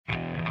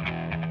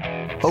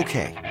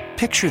Okay,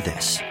 picture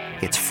this.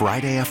 It's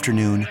Friday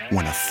afternoon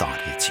when a thought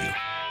hits you.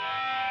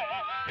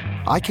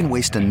 I can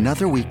waste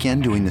another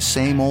weekend doing the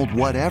same old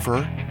whatever,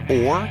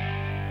 or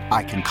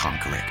I can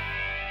conquer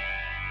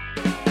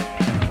it.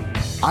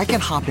 I can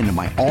hop into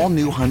my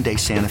all-new Hyundai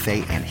Santa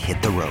Fe and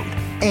hit the road.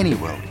 Any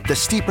road. The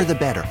steeper, the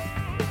better.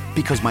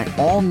 Because my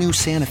all-new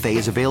Santa Fe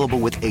is available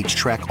with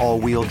H-Track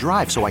all-wheel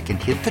drive, so I can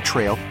hit the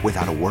trail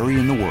without a worry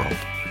in the world.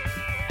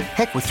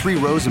 Heck, with 3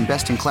 rows and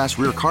best-in-class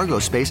rear cargo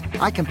space,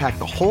 I can pack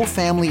the whole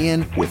family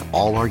in with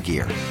all our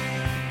gear.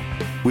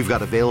 We've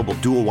got available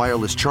dual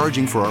wireless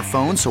charging for our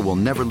phones, so we'll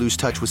never lose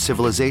touch with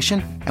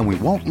civilization, and we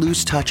won't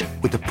lose touch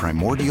with the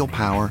primordial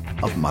power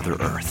of Mother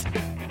Earth.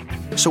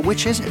 So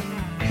which is it?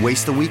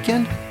 Waste the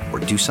weekend or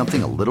do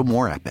something a little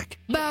more epic?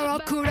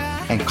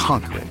 And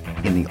conquer it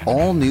in the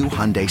all-new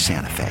Hyundai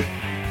Santa Fe.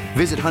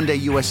 Visit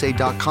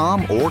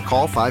HyundaiUSA.com or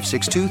call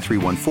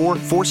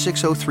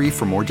 562-314-4603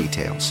 for more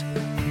details.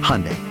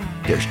 Hyundai,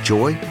 there's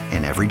joy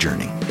in every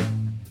journey.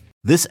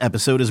 This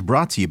episode is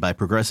brought to you by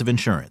Progressive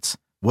Insurance.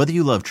 Whether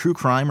you love true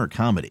crime or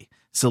comedy,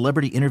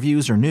 celebrity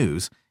interviews or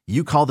news,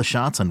 you call the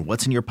shots on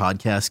what's in your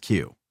podcast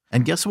queue.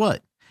 And guess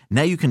what?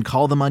 Now you can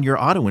call them on your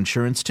auto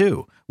insurance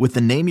too with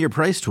the Name Your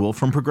Price tool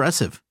from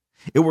Progressive.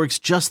 It works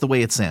just the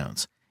way it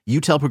sounds. You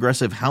tell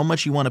Progressive how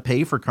much you want to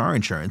pay for car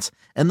insurance,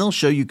 and they'll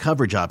show you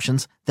coverage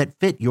options that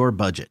fit your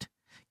budget.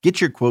 Get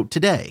your quote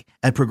today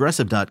at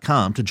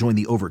Progressive.com to join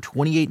the over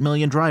 28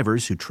 million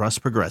drivers who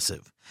trust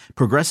Progressive.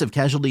 Progressive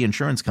Casualty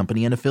Insurance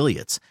Company and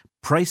Affiliates.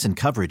 Price and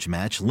coverage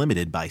match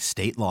limited by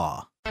state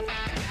law.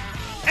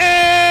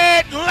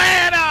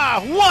 Atlanta!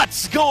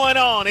 What's going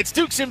on? It's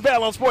Dukes and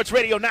Bell on Sports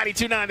Radio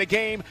 92.9 The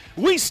Game.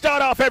 We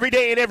start off every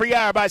day and every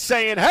hour by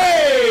saying,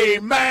 hey,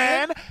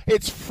 man,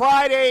 it's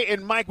Friday,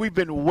 and Mike, we've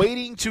been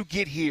waiting to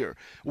get here.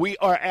 We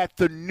are at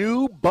the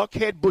new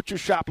Buckhead Butcher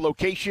Shop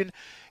location.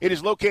 It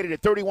is located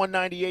at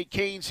 3198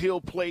 Canes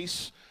Hill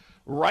Place,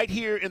 right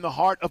here in the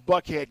heart of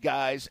Buckhead,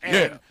 guys.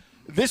 And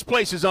this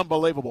place is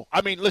unbelievable.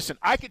 I mean, listen,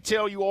 I could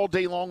tell you all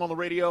day long on the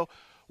radio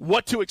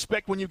what to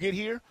expect when you get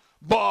here,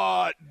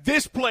 but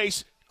this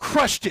place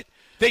crushed it.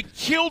 They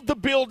killed the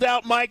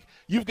build-out, Mike.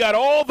 You've got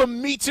all the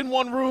meats in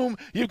one room.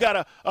 You've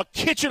got a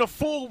kitchen, a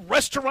full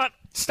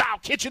restaurant-style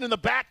kitchen in the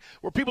back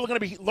where people are going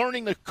to be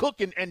learning to cook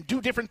and do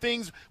different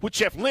things with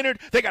Chef Leonard.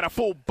 They got a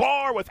full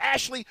bar with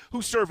Ashley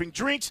who's serving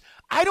drinks.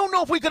 I don't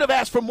know if we could have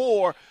asked for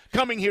more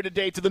coming here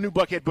today to the new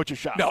Buckhead Butcher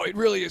Shop. No, it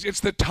really is. It's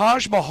the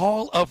Taj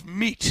Mahal of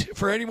meat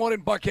for anyone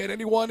in Buckhead,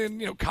 anyone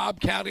in Cobb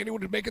County,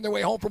 anyone who's making their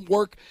way home from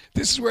work.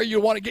 This is where you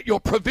want to get your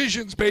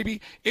provisions,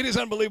 baby. It is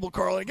unbelievable,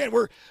 Carl. And again,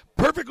 we're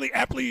perfectly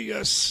aptly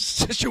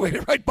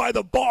situated right by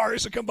the bar,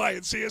 so come by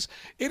and see us.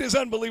 It is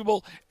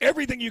unbelievable.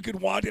 Everything you could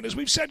want. And as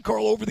we've said,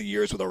 Carl, over the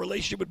years with our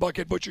relationship with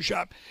Buckhead Butcher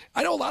Shop,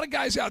 I know a lot of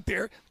guys out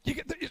there,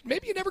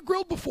 maybe you never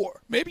grilled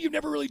before. Maybe you've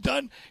never really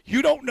done.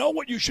 You don't know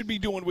what you should be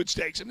doing with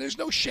steaks. And there's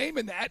no shame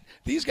in that.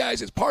 These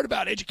guys, it's part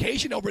about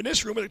education over in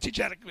this room. They teach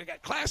you how to, we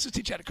got classes,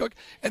 teach you how to cook.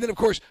 And then, of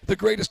course, the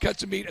greatest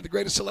cuts of meat and the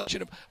greatest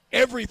selection of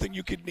everything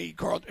you could need,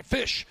 Carl.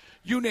 Fish,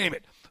 you name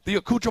it. The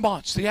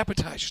accoutrements, the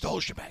appetizers, the whole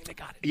shebang, they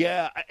got it.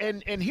 Yeah,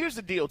 and here's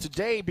the deal.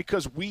 Today,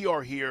 because we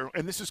are here,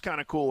 and this is kind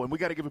of cool, and we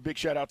got to give a big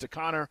shout-out to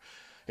Connor,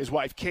 his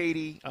wife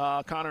Katie,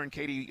 Connor and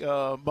Katie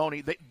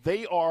Boney.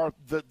 They are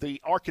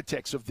the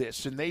architects of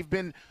this, and they've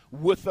been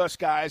with us,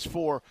 guys,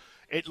 for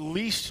at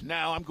least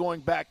now, I'm going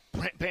back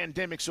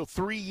pandemic, so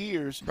 3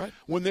 years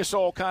when this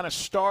all kind of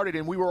started,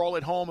 and we were all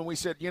at home, and we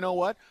said, you know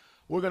what?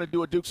 We're going to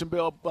do a Dukes and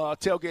Bell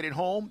tailgate at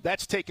home.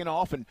 That's taken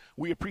off, and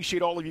we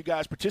appreciate all of you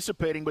guys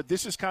participating. But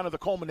this is kind of the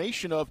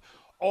culmination of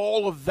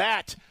all of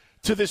that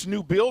to this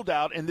new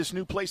build-out and this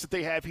new place that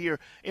they have here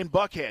in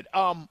Buckhead.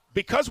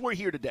 Because we're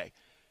here today,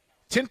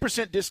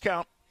 10%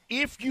 discount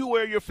if you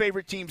wear your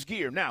favorite team's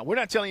gear. Now, we're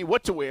not telling you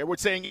what to wear. We're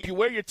saying if you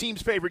wear your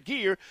team's favorite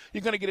gear,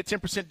 you're going to get a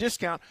 10%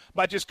 discount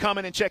by just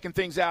coming and checking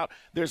things out.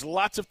 There's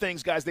lots of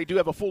things, guys. They do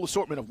have a full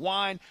assortment of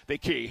wine. They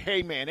carry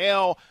Heyman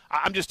Ale.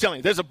 I'm just telling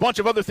you, there's a bunch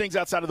of other things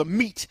outside of the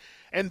meat.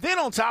 And then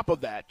on top of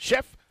that,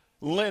 Chef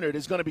Leonard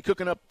is going to be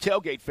cooking up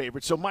tailgate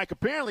favorites. So, Mike,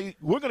 apparently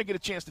we're going to get a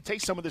chance to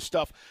taste some of this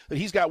stuff that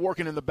he's got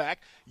working in the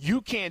back.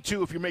 You can,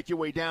 too, if you make your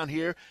way down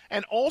here.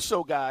 And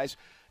also, guys,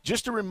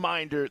 just a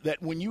reminder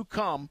that when you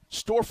come,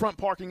 storefront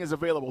parking is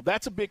available.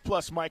 That's a big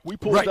plus, Mike. We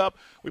pulled up.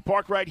 We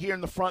parked right here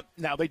in the front.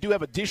 Now, they do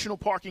have additional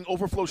parking,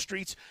 overflow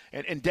streets,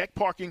 and deck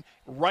parking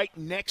right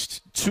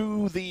next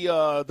to the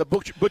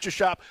butcher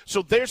shop.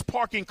 So there's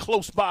parking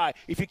close by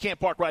if you can't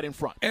park right in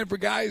front. And for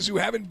guys who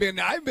haven't been,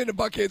 I've been to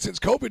Buckhead since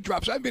COVID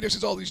dropped. So I've been here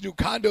since all these new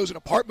condos and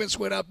apartments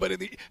went up. But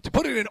to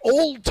put it in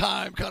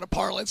old-time kind of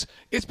parlance,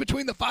 it's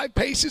between the 5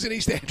 Paces and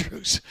East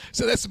Andrews.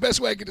 So that's the best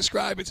way I can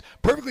describe it. It's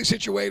perfectly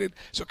situated.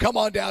 So come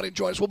on down and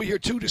join us. We'll be here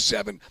 2 to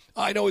 7.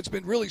 I know it's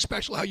been really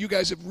special how you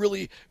guys have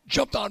really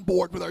jumped on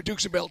board with our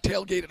Dukes and Bell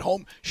tailgate at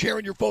home,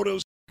 sharing your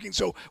photos.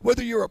 So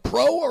whether you're a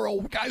pro or a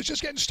guy who's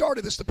just getting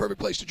started, this is the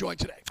perfect place to join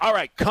today. All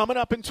right, coming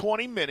up in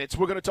 20 minutes,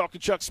 we're going to talk to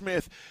Chuck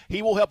Smith.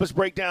 He will help us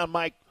break down,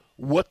 Mike,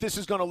 what this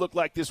is going to look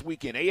like this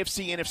weekend.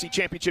 AFC, NFC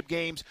championship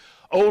games,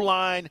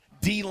 O-line,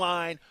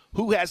 D-line,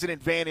 who has an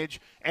advantage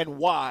and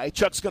why.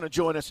 Chuck's going to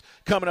join us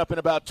coming up in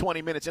about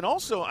 20 minutes. And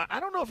also, I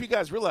don't know if you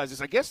guys realize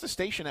this. I guess the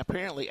station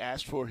apparently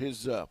asked for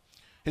his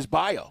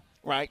bio,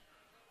 right?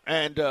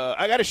 And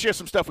I got to share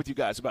some stuff with you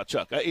guys about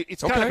Chuck.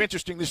 It's kind of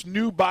interesting, this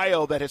new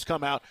bio that has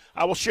come out.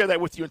 I will share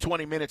that with you in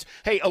 20 minutes.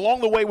 Hey,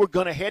 along the way, we're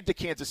going to head to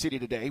Kansas City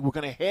today. We're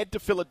going to head to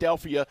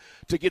Philadelphia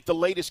to get the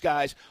latest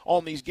guys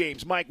on these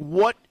games. Mike,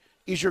 what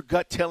is your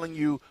gut telling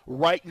you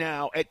right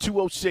now at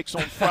 2:06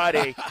 on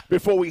Friday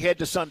before we head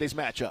to Sunday's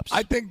matchups?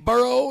 I think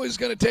Burrow is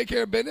going to take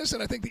care of business,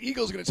 and I think the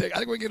Eagles are going to take. I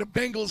think we're going to get a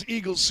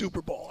Bengals-Eagles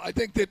Super Bowl. I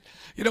think that,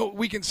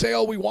 we can say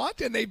all we want,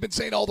 and they've been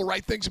saying all the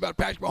right things about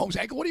Patrick Mahomes'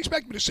 ankle. What do you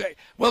expect me to say?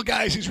 Well,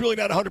 guys, he's really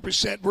not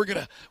 100%. We're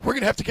gonna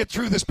have to get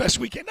through this best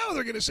we can. No,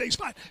 they're going to say he's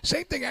fine.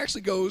 Same thing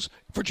actually goes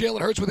for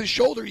Jalen Hurts with his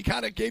shoulder. He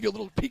kind of gave you a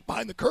little peek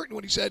behind the curtain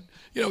when he said,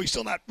 he's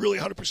still not really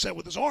 100%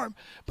 with his arm.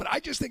 But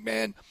I just think,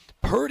 man,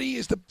 Purdy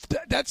is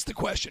that's the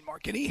question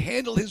mark. Can he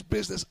handle his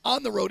business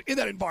on the road in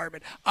that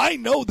environment? I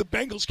know the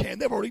Bengals can.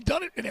 They've already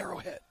done it in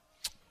Arrowhead.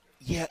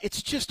 Yeah,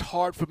 it's just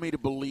hard for me to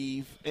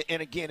believe.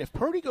 And again, if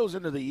Purdy goes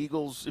into the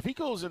Eagles, if he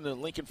goes into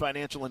Lincoln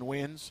Financial and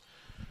wins,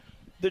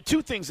 there are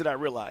two things that I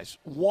realize.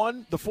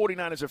 One, the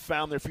 49ers have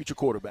found their future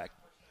quarterback.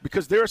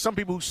 Because there are some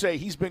people who say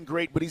he's been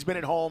great, but he's been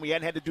at home. He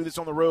hadn't had to do this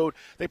on the road.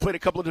 They played a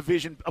couple of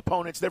division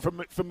opponents. They're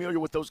familiar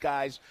with those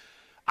guys.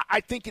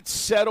 I think it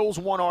settles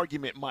one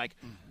argument, Mike.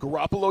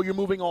 Garoppolo you're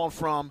moving on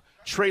from,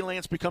 Trey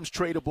Lance becomes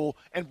tradable,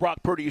 and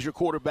Brock Purdy is your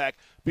quarterback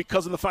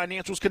because of the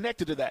financials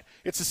connected to that.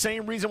 It's the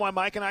same reason why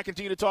Mike and I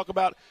continue to talk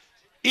about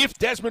if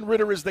Desmond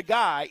Ridder is the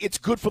guy, it's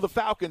good for the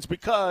Falcons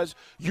because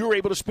you're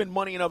able to spend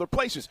money in other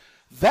places.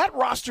 That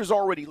roster's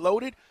already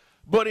loaded,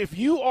 but if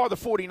you are the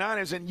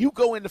 49ers and you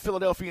go into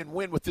Philadelphia and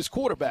win with this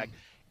quarterback,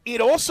 it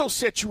also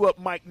sets you up,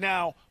 Mike,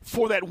 now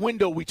for that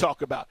window we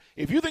talk about.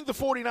 If you think the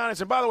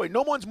 49ers, and by the way,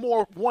 no one's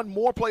won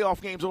more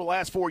playoff games over the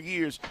last 4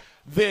 years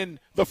than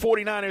the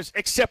 49ers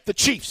except the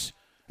Chiefs.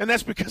 And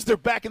that's because they're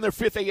back in their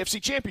fifth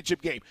AFC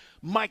championship game.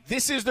 Mike,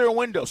 this is their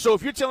window. So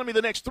if you're telling me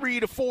the next 3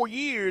 to 4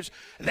 years,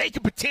 they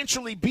could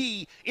potentially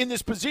be in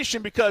this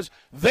position because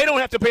they don't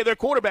have to pay their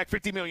quarterback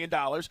 $50 million,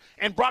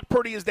 and Brock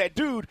Purdy is that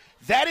dude,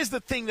 that is the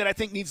thing that I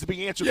think needs to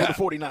be answered for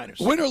the 49ers.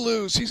 Win or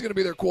lose, he's going to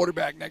be their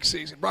quarterback next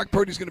season. Brock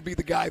Purdy's going to be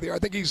the guy there. I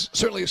think he's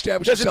certainly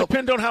established himself. Does it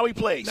depend on how he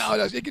plays?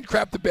 No, he can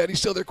crap the bed. He's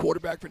still their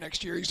quarterback for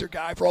next year. He's their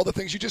guy for all the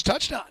things you just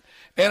touched on.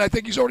 And I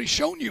think he's already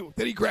shown you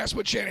that he grasps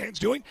what Shanahan's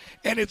doing,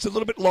 and it's a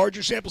little bit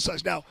larger sample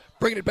size. Now,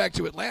 bringing it back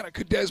to Atlanta,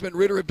 could Desmond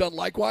Ridder have done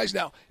likewise?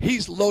 Now,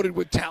 he's loaded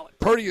with talent.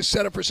 Purdy is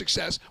set up for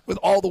success with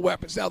all the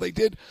weapons. Now, they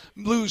did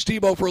lose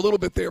Debo for a little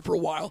bit there for a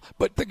while,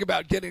 but think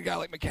about getting a guy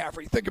like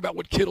McCaffrey. Think about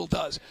what Kittle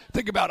does.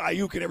 Think about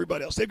Ayuk and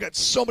everybody else. They've got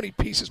so many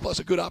pieces plus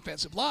a good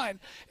offensive line,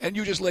 and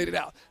you just laid it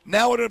out.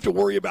 Now I don't have to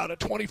worry about a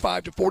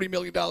 $25 to $40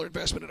 million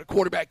investment in a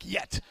quarterback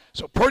yet.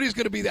 So Purdy's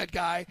going to be that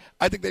guy.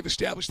 I think they've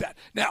established that.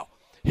 Now,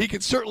 he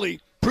can certainly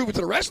prove it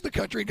to the rest of the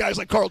country, guys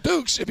like Carl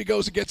Dukes, if he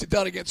goes and gets it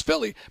done against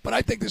Philly. But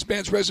I think this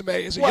man's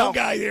resume is a young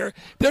guy there.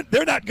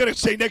 They're not going to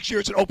say next year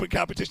it's an open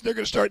competition. They're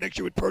going to start next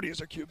year with Purdy as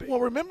their QB. Well,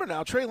 remember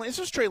now, this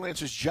is Trey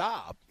Lance's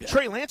job. Yeah.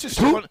 Trey Lance is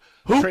still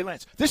Trey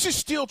Lance. This is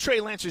still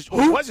Trey Lance's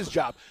was his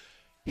job.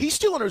 He's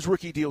still under his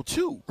rookie deal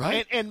too,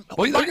 right? And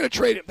they're going to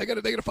trade him. They're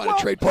going to find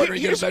a trade partner.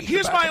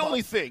 Here's my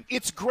only thing.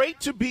 It's great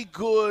to be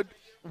good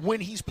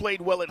when he's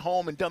played well at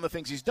home and done the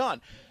things he's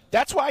done.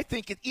 That's why I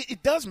think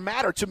it does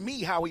matter to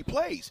me how he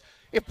plays.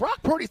 If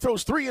Brock Purdy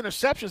throws 3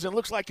 interceptions and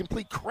looks like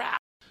complete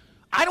crap,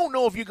 I don't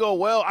know if you go,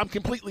 well, I'm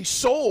completely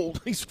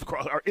sold.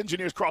 Our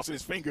engineer's crossing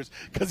his fingers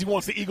because he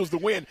wants the Eagles to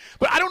win.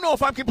 But I don't know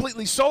if I'm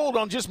completely sold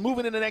on just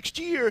moving into next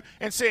year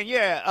and saying,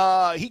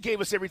 he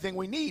gave us everything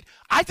we need.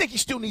 I think he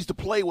still needs to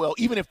play well,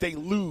 even if they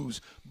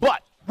lose.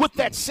 But with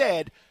that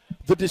said,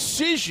 the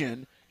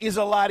decision is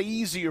a lot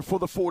easier for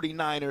the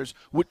 49ers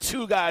with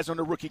 2 guys on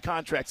the rookie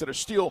contracts that are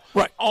still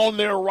on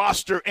their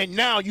roster, and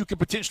now you can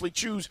potentially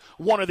choose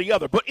one or the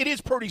other. But it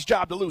is Purdy's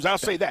job to lose. I'll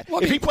say that.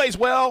 Well, if he plays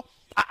well,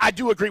 I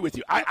do agree with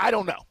you. I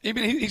don't know. I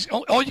mean,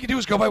 all you can do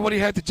is go by what he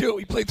had to do.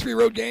 He played 3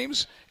 road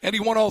games, and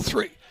he won all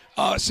 3.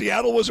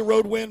 Seattle was a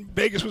road win.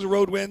 Vegas was a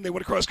road win. They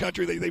went across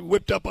country. They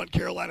whipped up on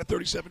Carolina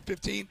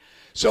 37-15.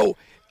 So,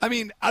 I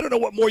mean, I don't know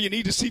what more you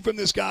need to see from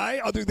this guy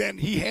other than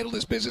he handled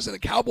his business. And the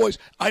Cowboys,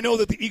 I know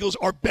that the Eagles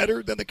are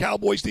better than the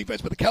Cowboys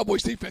defense, but the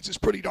Cowboys defense is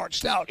pretty darn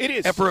stout. It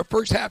is. And for a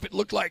first half, it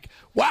looked like,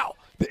 wow,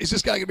 is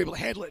this guy going to be able to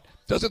handle it?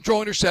 Doesn't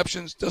throw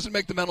interceptions, doesn't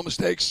make the mental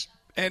mistakes.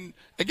 And,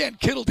 again,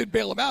 Kittle did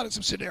bail him out in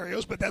some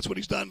scenarios, but that's what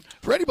he's done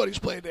for anybody who's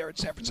played there in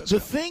San Francisco. The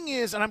thing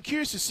is, and I'm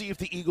curious to see if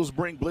the Eagles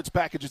bring blitz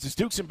packages. It's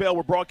Dukes and Bell.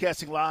 We're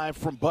broadcasting live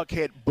from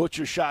Buckhead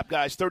Butcher Shop,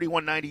 guys,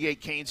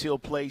 3198 Canes Hill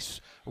Place,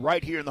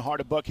 right here in the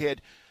heart of Buckhead.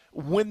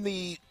 When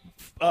the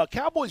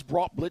Cowboys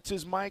brought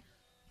blitzes, Mike,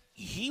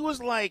 he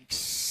was like,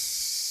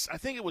 I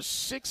think it was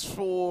 6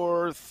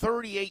 for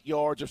 38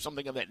 yards or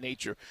something of that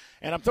nature.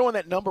 And I'm throwing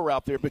that number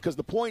out there because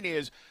the point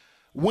is,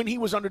 when he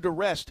was under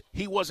duress,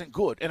 he wasn't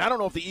good. And I don't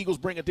know if the Eagles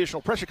bring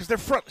additional pressure because their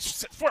front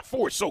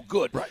four is so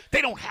good. Right.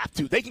 They don't have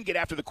to. They can get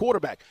after the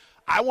quarterback.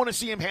 I want to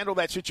see him handle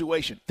that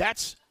situation.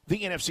 That's the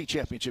NFC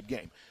Championship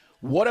game.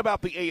 What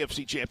about the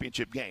AFC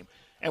Championship game?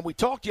 And we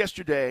talked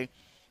yesterday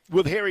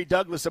with Harry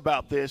Douglas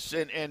about this,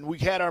 and we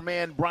had our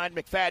man Brian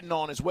McFadden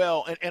on as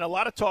well, and a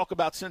lot of talk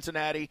about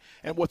Cincinnati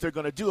and what they're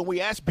going to do. And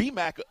we asked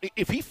BMAC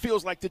if he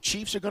feels like the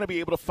Chiefs are going to be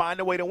able to find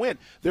a way to win.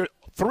 They're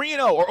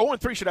 3-0, or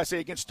 0-3, should I say,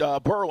 against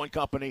Burrow and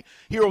company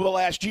here over the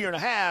last year and a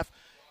half.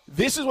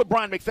 This is what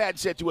Brian McFadden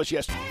said to us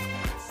yesterday.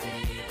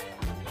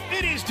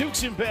 It is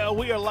Dukes and Bell.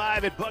 We are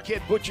live at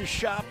Buckhead Butcher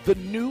Shop, the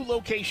new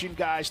location,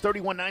 guys,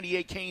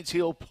 3198 Canes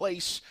Hill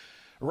Place,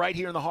 right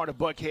here in the heart of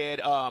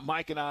Buckhead.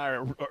 Mike and I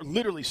are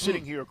literally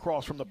sitting here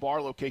across from the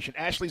bar location.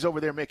 Ashley's over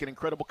there making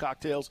incredible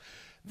cocktails.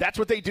 That's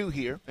what they do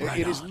here.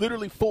 It is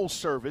literally full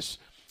service.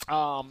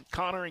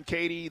 Connor and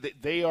Katie,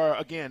 they are,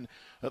 again,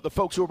 the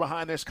folks who are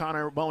behind this.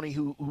 Connor Boney,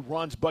 who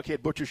runs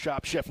Buckhead Butcher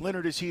Shop. Chef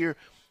Leonard is here.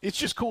 It's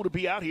just cool to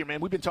be out here,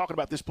 man. We've been talking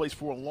about this place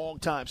for a long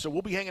time. So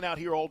we'll be hanging out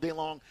here all day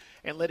long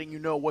and letting you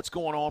know what's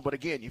going on. But,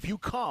 again, if you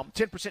come,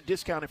 10%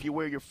 discount if you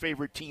wear your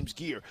favorite team's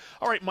gear.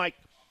 All right, Mike,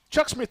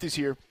 Chuck Smith is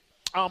here.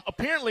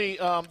 Apparently,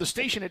 the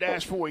station had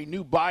asked for a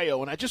new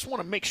bio, and I just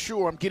want to make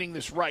sure I'm getting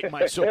this right,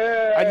 Mike. So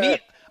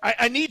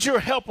I need your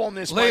help on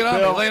this, Lay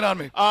Mike it on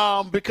me.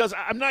 because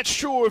I'm not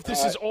sure if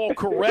this is all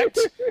correct.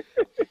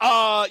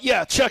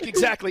 Yeah, Chuck,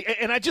 exactly.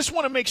 And I just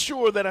want to make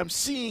sure that I'm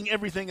seeing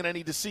everything that I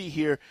need to see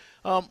here.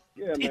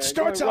 It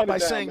starts out by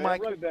saying,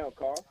 Mike. Run it down,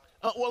 Carl.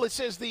 Well, it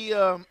says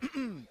the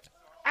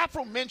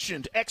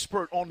aforementioned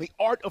expert on the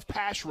art of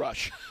pass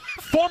rush,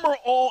 former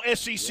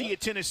All-SEC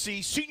at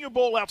Tennessee, Senior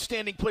Bowl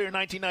outstanding player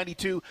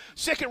 1992,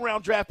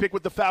 second-round draft pick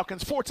with the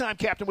Falcons, four-time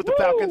captain with the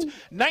Falcons,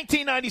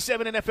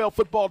 1997 NFL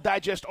Football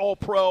Digest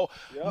All-Pro,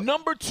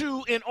 number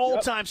 2 in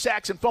all-time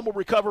sacks and fumble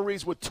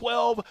recoveries with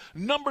 12,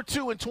 number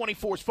 2 in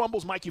 24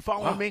 fumbles. Mike, you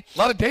following me? A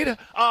lot of data.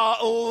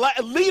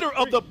 Leader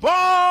of the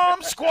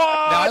bomb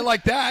squad. Now, I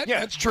like that. Yeah.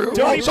 That's true.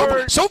 Tony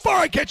So far,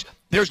 I catch.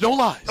 There's no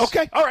lies.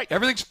 Okay, all right.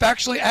 Everything's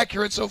factually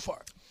accurate so far.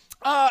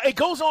 It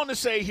goes on to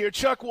say here,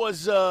 Chuck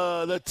was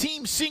the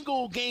team's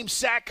single-game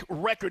sack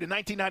record in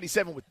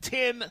 1997 with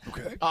 10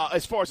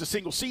 as far as a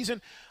single season.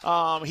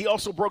 He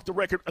also broke the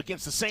record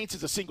against the Saints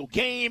as a single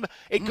game.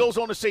 It goes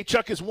on to say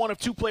Chuck is one of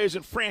 2 players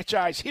in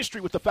franchise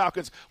history with the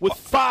Falcons with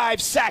 5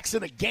 sacks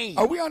in a game.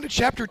 Are we on to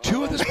chapter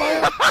 2 of this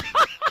bio?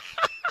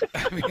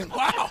 I mean,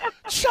 wow.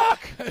 Chuck!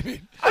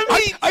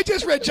 I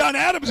just read John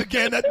Adams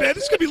again. This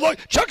is going to be long.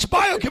 Chuck's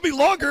bio can be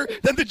longer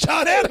than the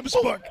John Adams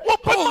book. Well,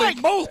 but Holy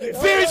Mike, moly.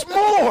 there's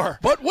more.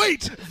 But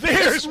wait,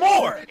 There's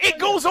more. It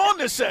goes on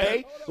to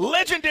say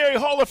legendary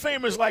Hall of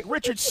Famers like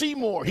Richard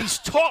Seymour. He's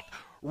taught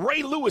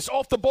Ray Lewis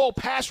off-the-ball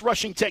pass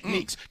rushing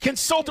techniques,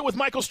 consulted with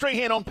Michael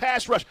Strahan on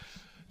pass rush.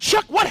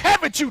 Chuck, what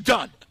haven't you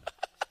done?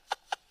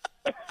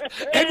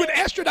 And when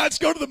astronauts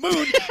go to the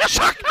moon,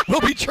 Chuck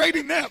will be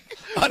training them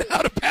on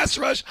how to pass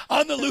rush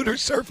on the lunar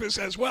surface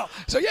as well.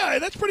 So, yeah,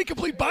 that's pretty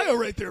complete bio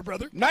right there,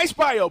 brother. Nice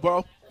bio,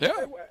 bro. Yeah.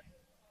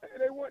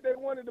 They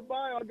wanted to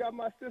buy. I got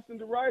my assistant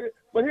to write it.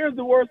 But here's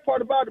the worst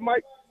part about it,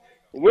 Mike.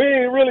 We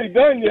ain't really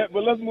done yet,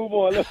 but let's move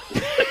on.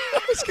 I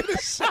was going to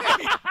say,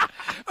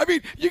 I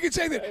mean, you could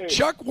say that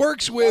Chuck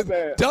works with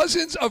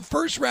dozens of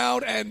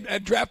first-round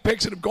and draft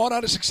picks that have gone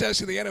on to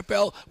success in the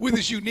NFL with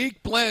his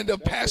unique blend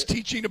of pass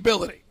teaching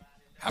ability.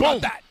 How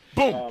about that?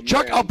 Boom.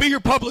 Chuck, I'll be your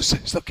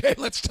publicist. Okay,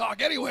 let's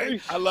talk. Anyway.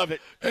 I love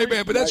it. Hey,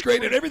 man, but that's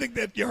great. And everything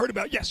that you heard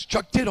about, yes,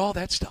 Chuck did all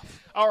that stuff.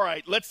 All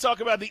right, let's talk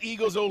about the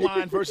Eagles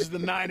O-line versus the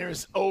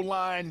Niners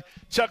O-line.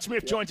 Chuck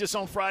Smith joins us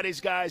on Fridays,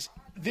 guys.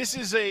 This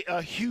is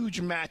a huge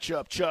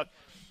matchup, Chuck.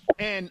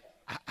 And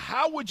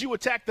how would you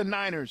attack the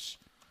Niners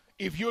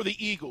if you're the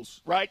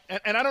Eagles, right?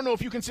 And I don't know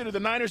if you consider the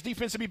Niners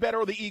defense to be better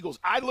or the Eagles.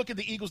 I look at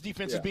the Eagles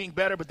defense as being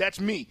better, but that's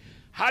me.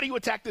 How do you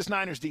attack this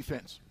Niners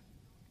defense?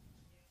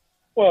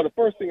 Well, the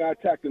first thing I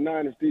attack the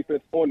Niners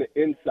defense on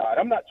the inside.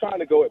 I'm not trying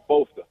to go at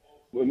Bosa.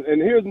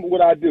 And here's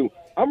what I do.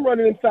 I'm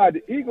running inside.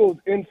 The Eagles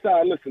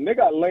inside, listen, they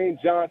got Lane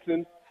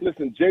Johnson.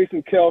 Listen,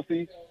 Jason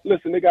Kelsey.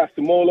 Listen, they got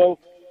Samolo.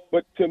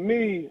 But to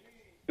me,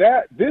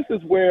 this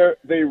is where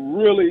they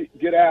really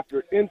get after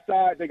it.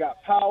 Inside, they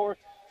got power.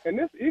 And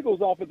this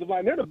Eagles offensive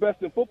line, they're the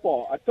best in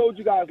football. I told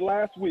you guys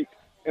last week.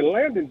 And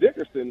Landon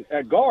Dickerson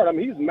at guard, I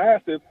mean, he's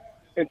massive.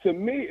 And to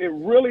me, it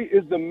really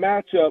is the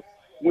matchup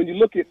when you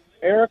look at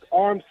Eric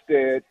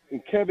Armstead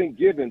and Kevin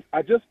Givens.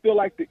 I just feel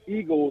like the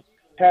Eagles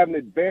have an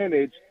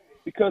advantage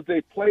because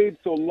they played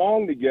so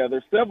long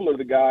together, several of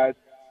the guys,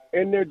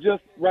 and they're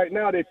just, right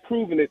now, they've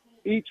proven it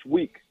each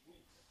week.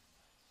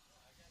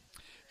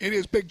 It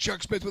is Big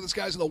Chuck Smith with us,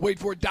 guys, on the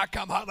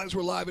waitforit.com hotlines.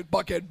 We're live at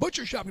Buckhead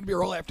Butcher Shop. Going to be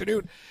here all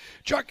afternoon.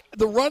 Chuck,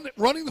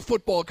 running the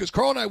football, because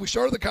Carl and I, we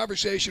started the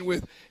conversation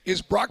with,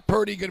 is Brock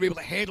Purdy going to be able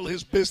to handle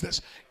his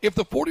business? If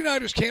the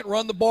 49ers can't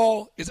run the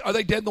ball, are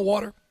they dead in the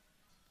water?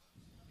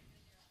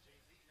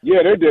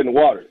 Yeah, they're dead in the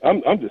water.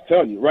 I'm just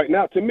telling you right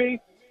now. To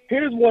me,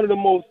 here's one of the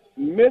most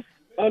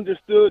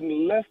misunderstood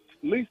and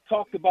least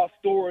talked about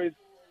stories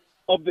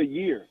of the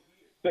year.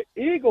 The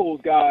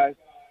Eagles, guys,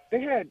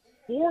 they had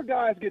 4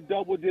 guys get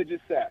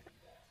double-digit sacks,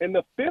 and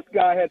the 5th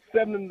guy had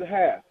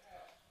 7.5.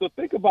 So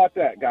think about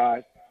that,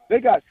 guys. They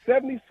got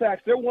 70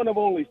 sacks. They're one of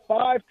only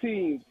 5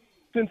 teams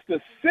since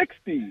the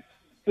 60s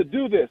to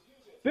do this.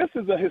 This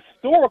is a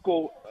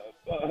historical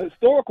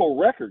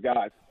record,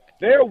 guys.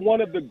 They're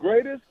one of the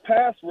greatest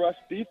pass rush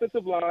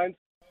defensive lines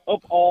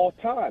of all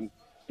time.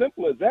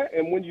 Simple as that.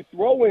 And when you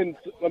throw in,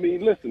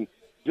 listen,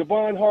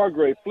 Javon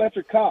Hargrave,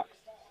 Fletcher Cox,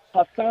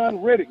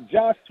 Hassan Reddick,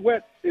 Josh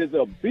Sweat is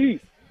a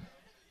beast.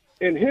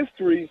 In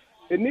history,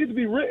 it needs to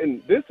be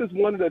written. This is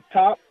one of the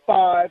top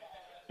 5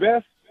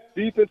 best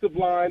defensive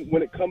line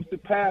when it comes to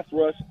pass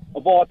rush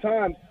of all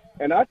time.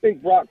 And I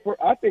think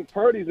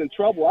Purdy's in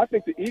trouble. I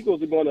think the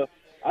Eagles they're going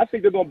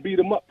to beat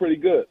him up pretty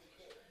good.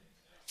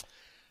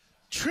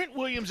 Trent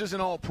Williams is an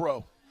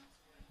all-pro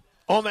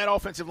on that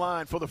offensive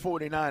line for the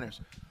 49ers.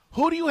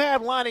 Who do you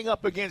have lining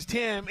up against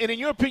him? And in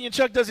your opinion,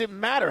 Chuck, does it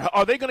matter?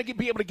 Are they going to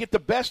be able to get the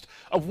best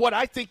of what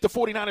I think the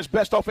 49ers'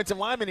 best offensive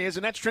lineman is,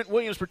 and that's Trent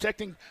Williams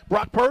protecting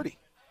Brock Purdy?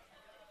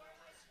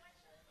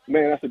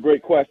 Man, that's a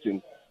great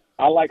question.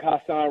 I like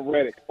Hassan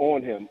Reddick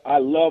on him. I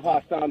love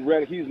Hassan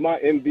Reddick. He's my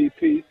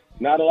MVP.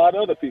 Not a lot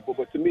of other people,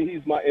 but to me,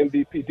 he's my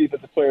MVP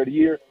Defensive Player of the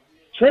Year.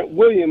 Trent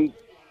Williams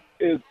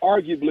is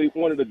arguably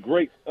one of the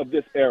greats of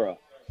this era.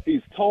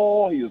 He's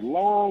tall, he's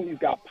long, he's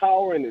got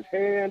power in his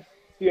hands,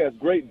 he has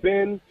great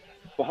bend.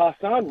 For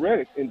Hassan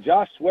Reddick and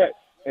Josh Sweat,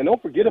 and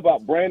don't forget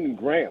about Brandon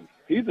Graham.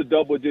 He's a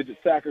double-digit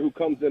sacker who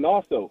comes in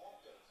also.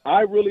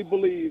 I really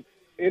believe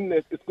in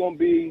this. It's going to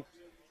be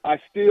 – I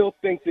still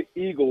think the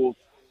Eagles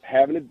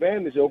have an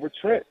advantage over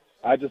Trent.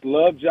 I just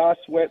love Josh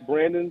Sweat,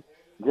 Brandon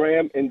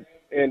Graham, and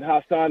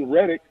Hassan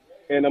Reddick.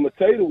 And I'm going to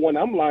tell you the one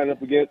I'm lining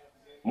up against,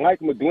 Mike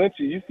McGlinchey.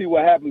 You see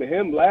what happened to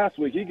him last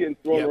week. He getting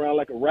thrown around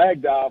like a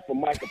rag doll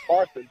from Micah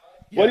Parsons.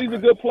 But he's a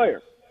good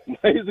player.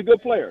 He's a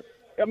good player.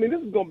 I mean,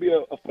 this is going to be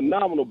a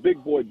phenomenal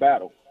big boy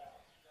battle.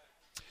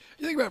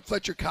 You think about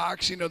Fletcher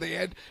Cox, they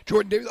had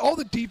Jordan Davis, all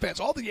the defense,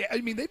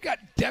 they've got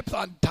depth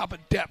on top of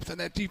depth in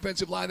that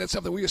defensive line. That's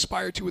something we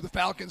aspire to with the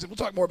Falcons, and we'll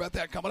talk more about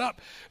that coming up.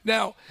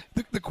 Now,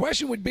 the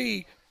question would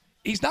be,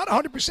 he's not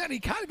 100%. He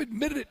kind of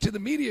admitted it to the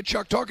media,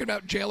 Chuck, talking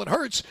about Jalen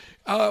Hurts.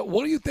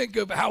 What do you think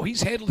of how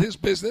he's handled his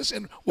business,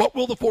 and what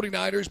will the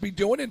 49ers be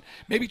doing? And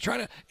maybe trying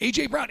to –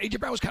 A.J. Brown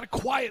was kind of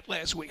quiet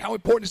last week. How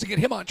important is to get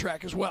him on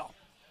track as well?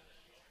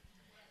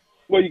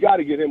 Well, you got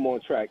to get him on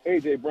track.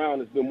 A.J. Brown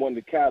has been one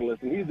of the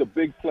catalysts, and he's a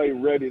big play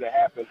ready to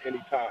happen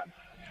anytime.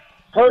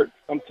 Hurts,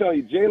 I'm telling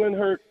you, Jalen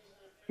Hurts,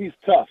 he's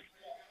tough.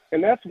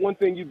 And that's one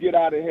thing you get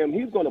out of him.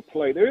 He's going to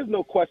play. There is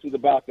no questions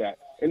about that.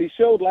 And he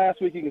showed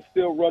last week he can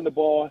still run the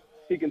ball.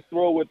 He can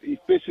throw with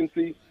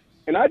efficiency.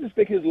 And I just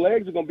think his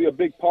legs are going to be a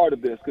big part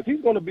of this because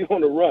he's going to be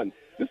on the run.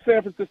 This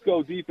San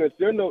Francisco defense,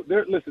 they're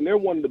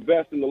one of the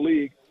best in the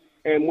league.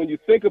 And when you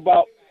think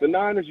about the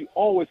Niners, you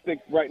always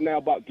think right now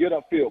about get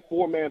upfield,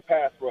 4-man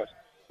pass rush.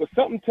 But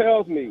something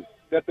tells me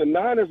that the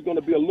Niners are going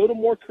to be a little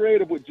more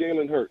creative with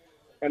Jalen Hurts.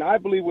 And I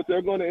believe what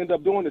they're going to end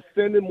up doing is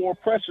sending more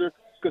pressure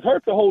because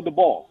Hurts will hold the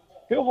ball.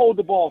 He'll hold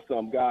the ball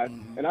some, guys.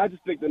 Mm-hmm. And I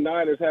just think the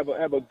Niners have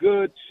a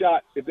good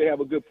shot if they have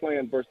a good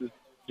plan versus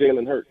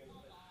Jalen Hurts.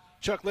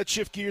 Chuck, let's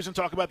shift gears and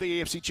talk about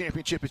the AFC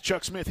Championship. It's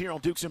Chuck Smith here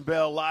on Dukes and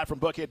Bell, live from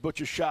Buckhead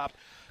Butcher Shop.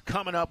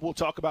 Coming up, we'll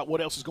talk about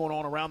what else is going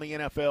on around the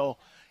NFL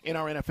in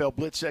our NFL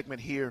Blitz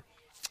segment here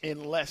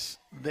in less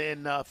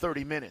than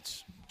 30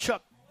 minutes.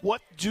 Chuck,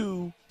 what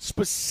do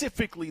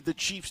specifically the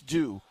Chiefs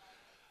do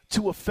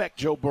to affect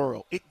Joe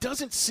Burrow? It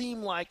doesn't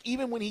seem like,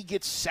 even when he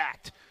gets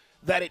sacked,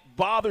 that it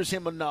bothers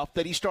him enough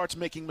that he starts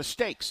making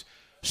mistakes.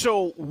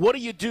 So what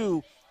do you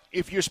do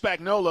if you're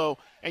Spagnuolo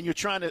and you're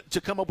trying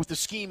to come up with a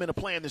scheme and a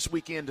plan this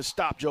weekend to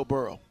stop Joe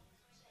Burrow?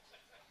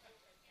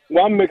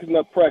 Well, I'm mixing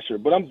up pressure,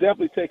 but I'm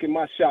definitely taking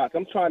my shots.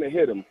 I'm trying to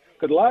hit him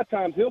because a lot of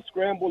times he'll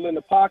scramble in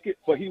the pocket,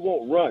 but he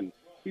won't run.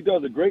 He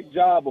does a great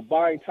job of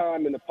buying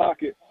time in the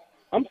pocket.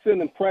 I'm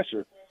sending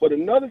pressure. But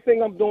another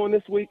thing I'm doing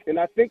this week, and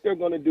I think they're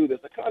going to do this,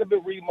 I kind of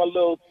been reading my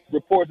little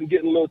reports and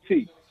getting a little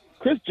tea.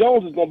 Chris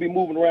Jones is going to be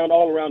moving around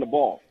all around the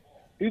ball.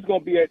 He's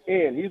going to be at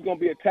end. He's going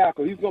to be at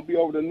tackle. He's going to be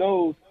over the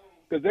nose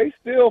because they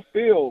still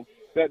feel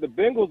that the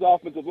Bengals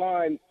offensive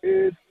line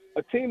is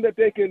a team that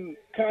they can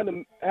kind of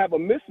have a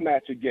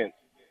mismatch against.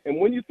 And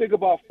when you think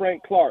about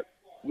Frank Clark,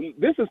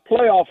 this is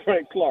playoff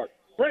Frank Clark.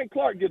 Frank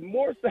Clark gets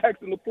more sacks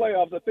in the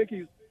playoffs. I think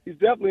he's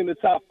definitely in the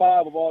top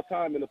 5 of all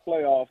time in the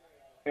playoffs.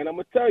 And I'm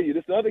going to tell you,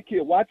 this other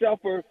kid, watch out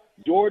for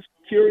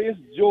Curious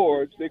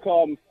George. They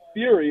call him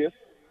Furious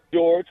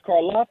George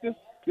Karlaftis.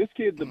 This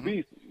kid's a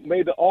beast.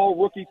 Made the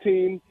all-rookie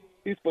team.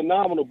 He's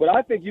phenomenal. But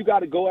I think you got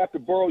to go after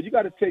Burrow. You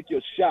got to take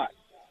your shot.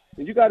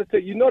 And you got to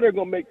take – they're going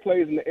to make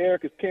plays in the air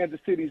because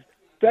Kansas City's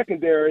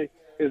secondary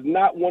is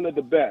not one of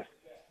the best.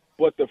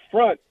 But the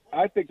front,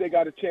 I think they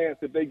got a chance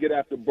if they get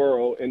after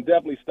Burrow and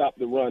definitely stop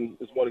the run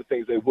is one of the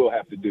things they will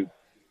have to do.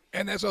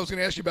 And that's what I was going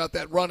to ask you about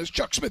that run is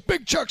Chuck Smith,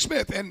 big Chuck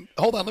Smith. And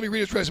hold on, let me read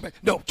his resume.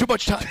 No, too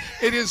much time.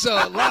 It is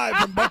live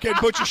from Buckhead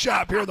Butcher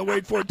Shop here on the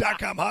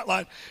WadeFord.com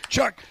hotline.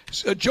 Chuck,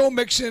 Joe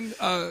Mixon,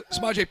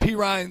 Samaje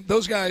Perine,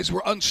 those guys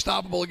were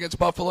unstoppable against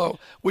Buffalo,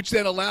 which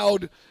then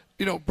allowed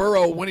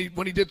Burrow, when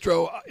he did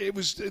throw, it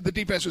was the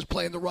defense was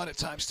playing the run at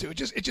times too. It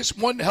just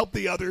one helped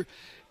the other.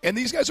 And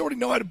these guys already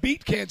know how to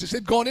beat Kansas.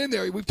 They've gone in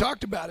there. We've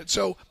talked about it.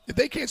 So if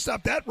they can't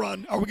stop that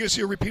run, are we going to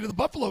see a repeat of the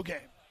Buffalo game?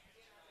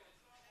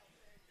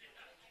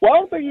 Well, I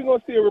don't think you're going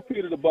to see a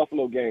repeat of the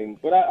Buffalo game.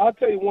 But I'll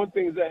tell you one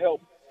thing that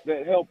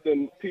helped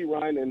them, P.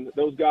 Ryan and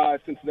those guys,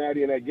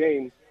 Cincinnati, in that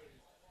game,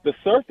 the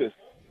surface.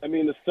 I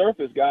mean, the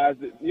surface, guys,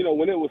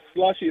 when it was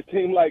slushy, it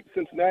seemed like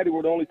Cincinnati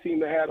were the only team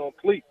that had on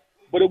cleats.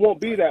 But it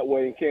won't be that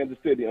way in Kansas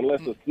City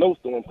unless a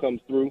snowstorm comes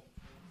through.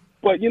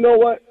 But you know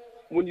what?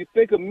 When you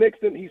think of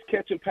Mixon, he's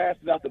catching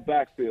passes out the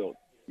backfield.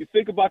 You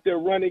think about their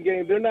running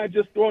game, they're not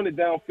just throwing it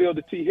downfield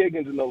to T.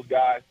 Higgins and those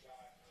guys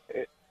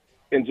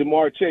and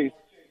Jamar Chase,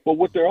 but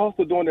what they're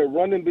also doing, they're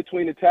running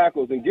between the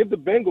tackles. And give the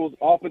Bengals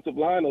offensive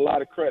line a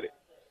lot of credit.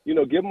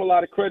 Give them a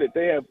lot of credit.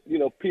 They have,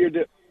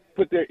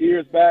 put their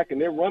ears back,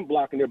 and they're run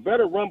blocking. They're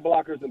better run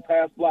blockers than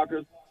pass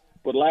blockers.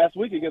 But last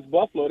week against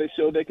Buffalo, they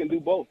showed they can do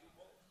both.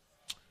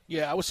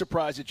 Yeah, I was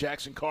surprised at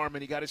Jackson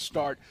Carman. He got his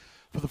start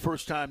for the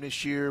first time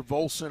this year.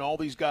 Volson, all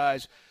these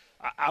guys.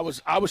 I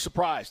was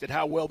surprised at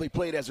how well they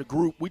played as a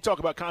group. We talk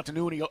about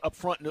continuity up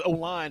front in the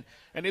O-line,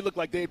 and they looked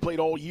like they had played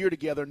all year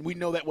together, and we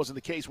know that wasn't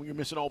the case when you're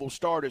missing all those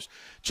starters.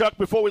 Chuck,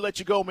 before we let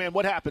you go, man,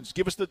 what happens?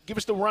 Give us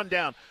the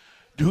rundown.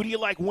 Who do you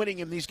like winning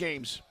in these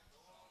games?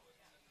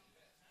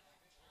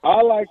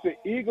 I like the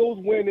Eagles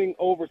winning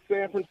over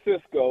San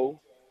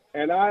Francisco,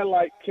 and I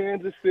like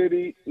Kansas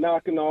City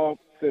knocking off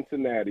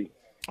Cincinnati.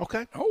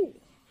 Okay. Oh.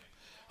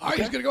 All right,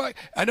 he's going to go.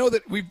 I know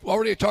that we've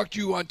already talked to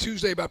you on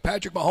Tuesday about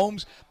Patrick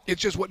Mahomes. It's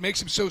just what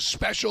makes him so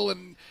special.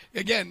 And,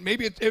 again,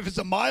 maybe if it's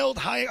a mild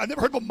high – I've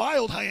never heard of a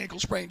mild high ankle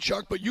sprain,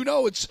 Chuck, but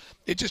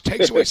it just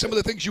takes away some of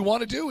the things you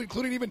want to do,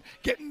 including even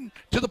getting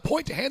to the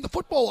point to hand the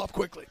football off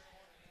quickly.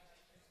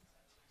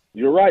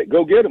 You're right.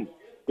 Go get him.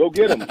 Go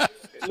get him.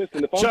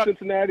 Listen, if I'm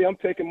Cincinnati, I'm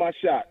taking my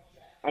shot.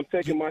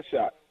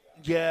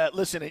 Yeah,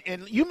 listen,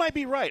 and you might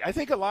be right. I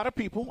think a lot of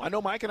people, I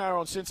know Mike and I are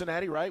on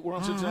Cincinnati, right? We're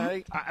on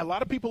Cincinnati. A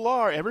lot of people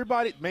are.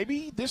 Everybody,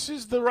 maybe this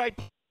is the right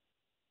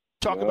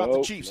talk about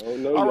the Chiefs.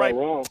 No, all right.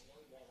 Wrong.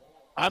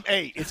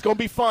 It's going to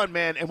be fun,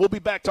 man, and we'll be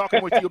back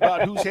talking with you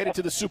about who's headed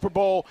to the Super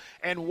Bowl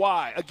and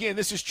why. Again,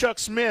 this is Chuck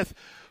Smith,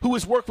 who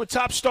has worked with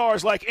top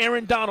stars like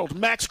Aaron Donald,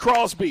 Max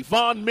Crosby,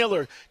 Von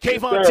Miller,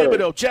 Kayvon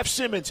Thibodeau, Jeff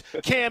Simmons,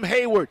 Cam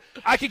Hayward.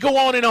 I could go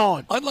on and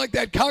on. Unlike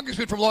that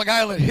congressman from Long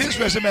Island, his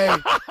resume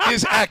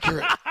is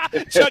accurate.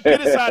 Chuck,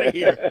 get us out of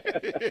here.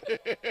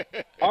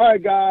 All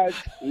right, guys,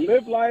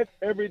 live life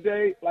every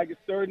day like it's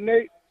 3rd and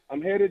 8.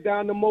 I'm headed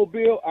down to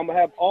Mobile. I'm going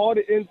to have all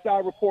the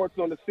inside reports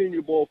on the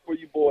Senior Bowl for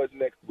you boys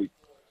next week.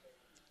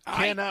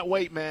 Cannot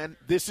wait, man.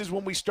 This is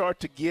when we start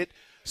to get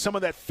some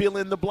of that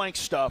fill-in-the-blank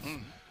stuff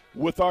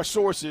with our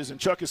sources, and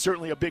Chuck is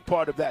certainly a big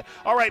part of that.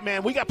 All right,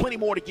 man, we got plenty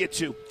more to get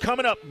to.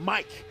 Coming up,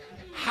 Mike,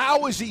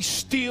 how is he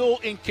still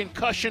in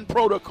concussion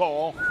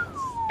protocol,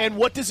 and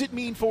what does it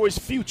mean for his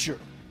future?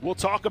 We'll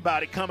talk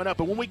about it coming up.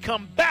 And when we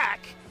come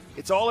back,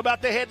 it's all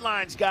about the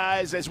headlines,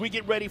 guys, as we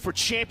get ready for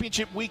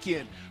championship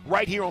weekend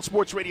right here on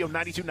Sports Radio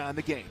 92.9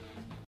 The Game.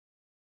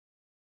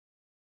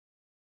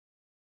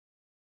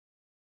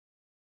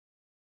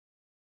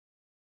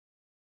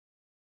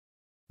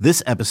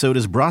 This episode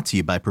is brought to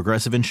you by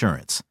Progressive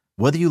Insurance.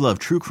 Whether you love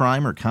true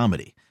crime or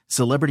comedy,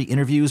 celebrity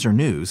interviews or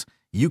news,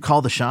 you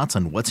call the shots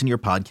on what's in your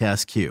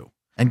podcast queue.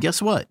 And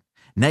guess what?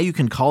 Now you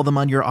can call them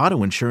on your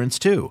auto insurance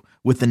too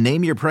with the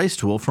Name Your Price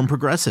tool from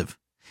Progressive.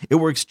 It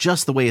works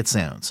just the way it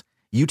sounds.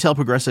 You tell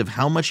Progressive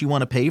how much you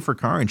want to pay for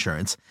car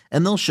insurance,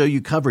 and they'll show you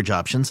coverage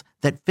options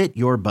that fit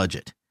your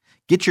budget.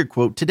 Get your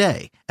quote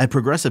today at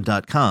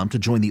Progressive.com to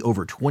join the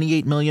over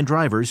 28 million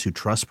drivers who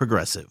trust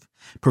Progressive.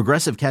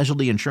 Progressive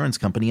Casualty Insurance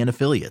Company and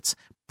Affiliates.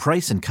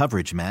 Price and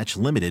coverage match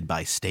limited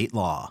by state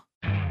law.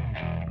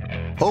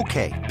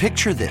 Okay,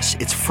 picture this.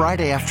 It's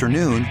Friday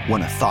afternoon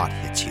when a thought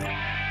hits you.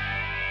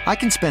 I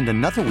can spend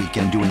another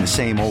weekend doing the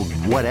same old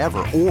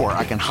whatever, or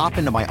I can hop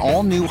into my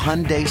all-new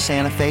Hyundai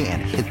Santa Fe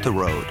and hit the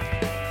road.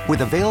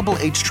 With available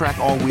H-Track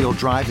all-wheel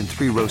drive and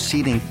 3-row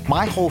seating,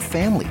 my whole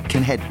family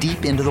can head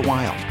deep into the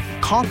wild.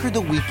 Conquer the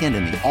weekend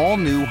in the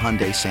all-new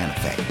Hyundai Santa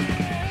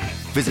Fe.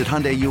 Visit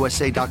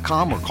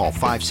HyundaiUSA.com or call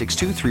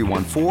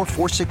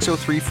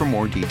 562-314-4603 for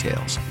more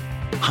details.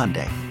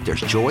 Hyundai,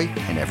 there's joy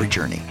in every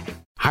journey.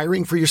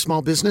 Hiring for your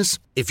small business?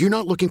 If you're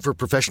not looking for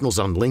professionals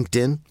on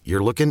LinkedIn,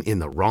 you're looking in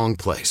the wrong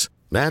place.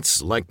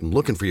 That's like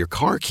looking for your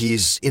car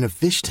keys in a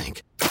fish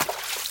tank.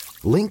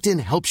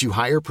 LinkedIn helps you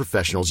hire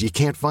professionals you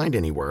can't find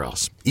anywhere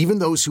else, even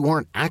those who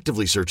aren't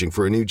actively searching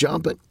for a new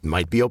job but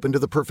might be open to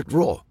the perfect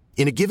role.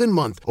 In a given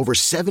month, over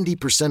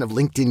 70% of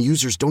LinkedIn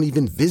users don't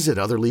even visit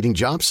other leading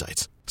job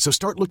sites. So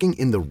start looking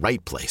in the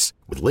right place.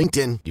 With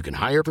LinkedIn, you can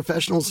hire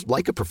professionals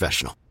like a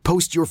professional.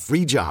 Post your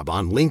free job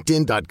on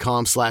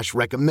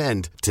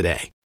linkedin.com/recommend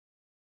today.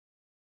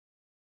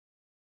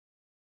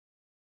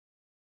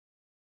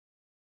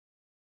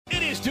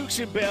 It is Dukes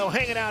and Bell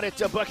hanging out at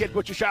Buckhead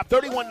Butcher Shop,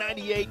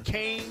 3198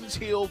 Canes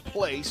Hill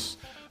Place,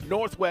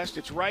 Northwest.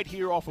 It's right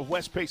here off of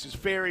West Paces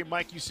Ferry.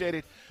 Mike, you said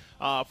it,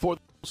 for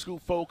the school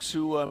folks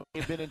who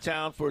have been in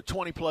town for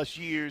 20-plus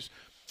years.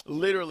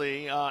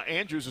 Literally,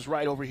 Andrews is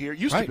right over here.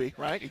 Used to be,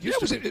 right? It used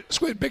to be.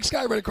 Squid, Big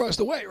Sky right across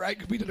the way, right?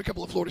 'Cause we did a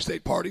couple of Florida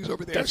State parties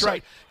over there. That's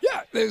right.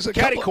 Yeah, there's a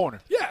Caddy couple.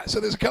 corner. Yeah, so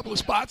there's a couple of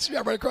spots.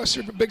 Yeah, right across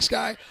here from Big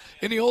Sky.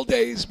 In the old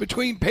days,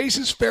 between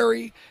Paces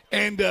Ferry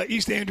and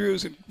East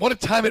Andrews, and what a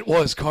time it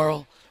was,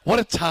 Carl. What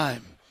a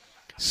time.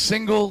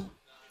 Single,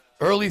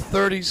 early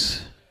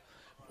 30s.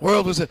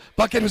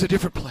 Buckhead was a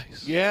different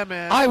place. Yeah,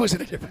 man. I was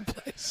in a different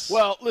place.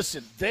 Well,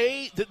 listen,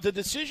 the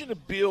decision to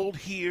build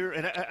here,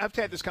 and I've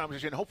had this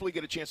conversation, and hopefully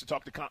get a chance to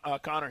talk to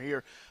Connor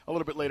here a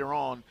little bit later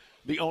on,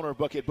 the owner of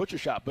Buckhead Butcher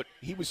Shop. But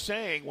he was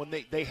saying when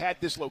they had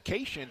this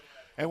location,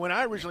 and when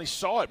I originally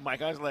saw it,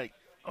 Mike, I was like,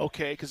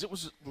 okay, because it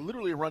was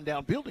literally a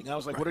rundown building. I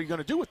was like, What are you going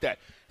to do with that?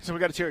 He said, we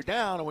got to tear it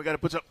down, and we got to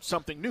put up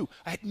something new.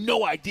 I had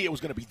no idea it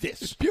was going to be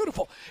this. It's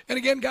beautiful. And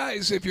again,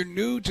 guys, if you're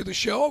new to the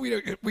show,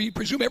 we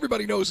presume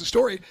everybody knows the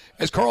story.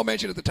 As Carl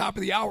mentioned at the top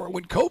of the hour,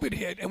 when COVID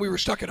hit and we were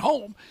stuck at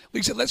home,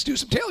 we said, let's do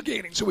some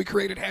tailgating. So we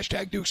created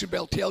hashtag Dukes and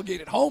Bell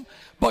Tailgate at Home.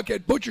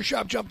 Buckhead Butcher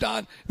Shop jumped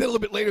on. Then a little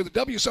bit later, the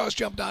W Sauce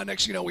jumped on.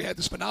 Next, we had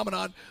this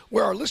phenomenon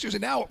where our listeners,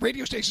 and now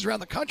radio stations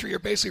around the country are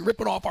basically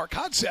ripping off our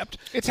concept.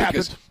 It's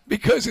happened.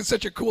 Because it's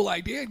such a cool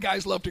idea, and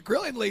guys love to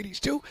grill, and ladies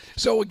too.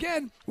 So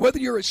again, whether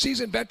you're a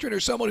seasoned veteran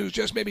or someone who's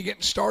just maybe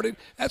getting started,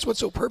 that's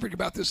what's so perfect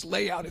about this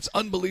layout. It's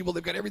unbelievable.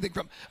 They've got everything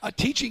from a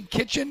teaching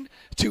kitchen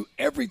to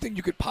everything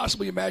you could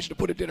possibly imagine to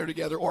put a dinner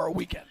together or a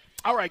weekend.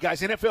 All right,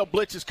 guys, NFL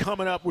Blitz is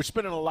coming up. We're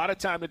spending a lot of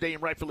time today,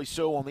 and rightfully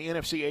so, on the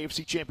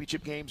NFC-AFC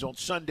championship games on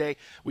Sunday.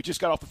 We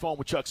just got off the phone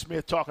with Chuck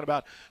Smith talking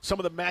about some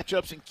of the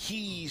matchups and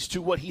keys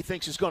to what he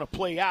thinks is going to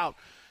play out.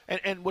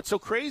 And what's so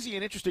crazy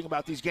and interesting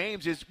about these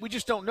games is we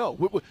just don't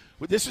know.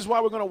 This is why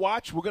we're going to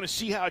watch. We're going to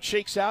see how it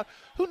shakes out.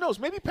 Who knows?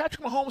 Maybe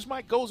Patrick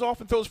Mahomes goes off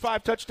and throws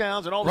 5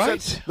 touchdowns, and all of a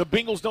sudden the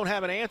Bengals don't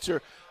have an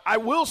answer. I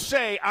will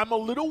say I'm a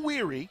little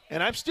weary,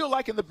 and I'm still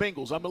liking the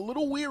Bengals. I'm a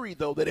little weary,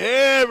 though, that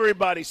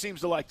everybody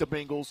seems to like the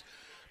Bengals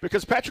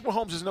because Patrick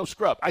Mahomes is no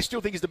scrub. I still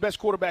think he's the best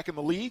quarterback in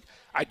the league.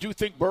 I do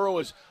think Burrow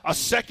is a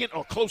second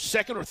or close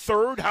second or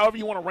third, however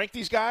you want to rank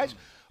these guys.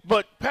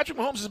 But Patrick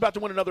Mahomes is about to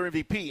win another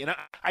MVP, and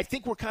I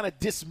think we're kind of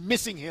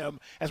dismissing him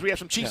as we have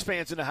some Chiefs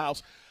fans in the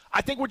house.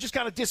 I think we're just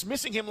kind of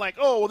dismissing him like,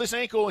 oh, well, this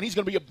ankle, and he's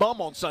going to be a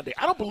bum on Sunday.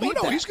 I don't believe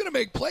that. No, he's going to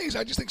make plays.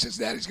 I just think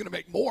Cincinnati's going to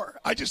make more.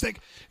 I just think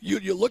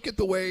you look at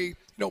the way,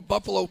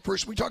 Buffalo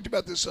first. We talked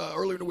about this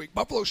earlier in the week.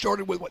 Buffalo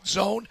started with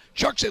zone?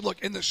 Chuck said,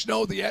 look, in the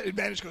snow, the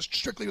advantage goes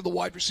strictly to the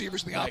wide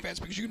receivers in the offense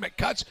because you can make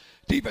cuts.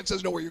 Defense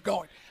doesn't know where you're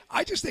going.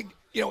 I just think,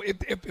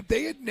 if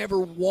they had never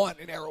won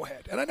in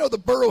Arrowhead, and I know the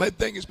Burrowhead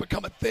thing has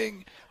become a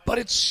thing, but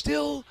it's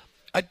still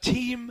a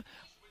team.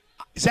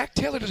 Zach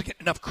Taylor doesn't get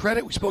enough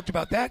credit. We spoke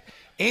about that.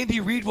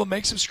 Andy Reid will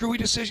make some screwy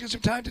decisions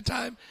from time to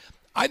time.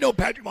 I know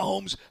Patrick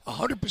Mahomes,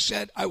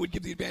 100%, I would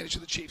give the advantage to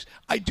the Chiefs.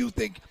 I do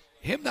think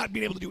him not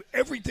being able to do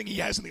everything he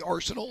has in the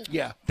arsenal,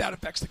 that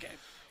affects the game.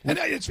 And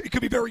it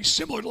could be very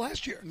similar to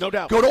last year. No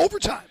doubt. Go to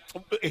overtime.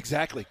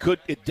 Exactly.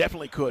 It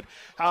definitely could.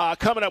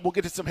 Coming up, we'll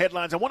get to some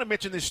headlines. I want to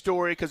mention this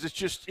story because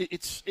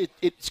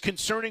it's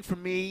concerning for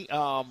me.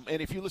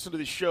 And if you listen to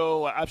the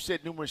show, I've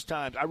said numerous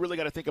times, I really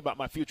got to think about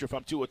my future if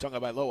I'm Tua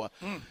Tagovailoa.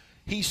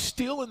 He's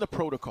still in the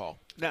protocol.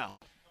 Now,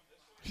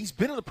 he's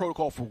been in the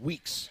protocol for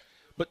weeks.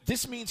 But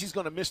this means he's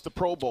going to miss the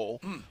Pro Bowl,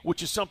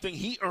 which is something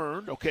he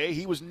earned, okay?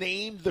 He was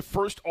named the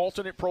first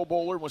alternate Pro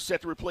Bowler and was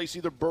set to replace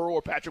either Burrow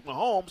or Patrick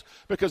Mahomes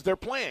because they're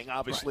playing,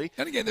 obviously. Right.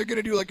 And, again, they're going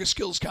to do like a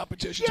skills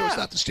competition, so it's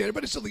not the standard,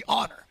 but it's still the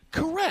honor.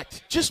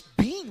 Correct. Just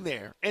being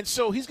there. And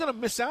so he's going to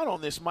miss out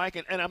on this, Mike,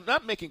 and I'm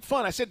not making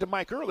fun. I said to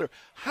Mike earlier,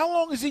 how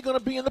long is he going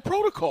to be in the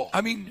protocol?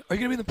 I mean, are you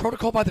going to be in the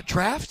protocol by the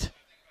draft?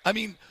 I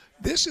mean,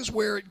 this is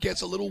where it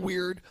gets a little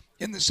weird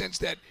in the sense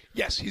that,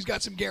 yes, he's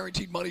got some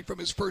guaranteed money from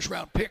his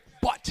first-round pick,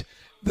 but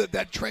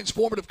that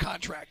transformative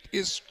contract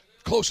is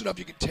close enough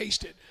you can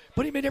taste it.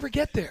 But he may never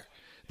get there.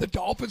 The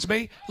Dolphins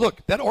may –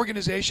 look, that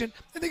organization,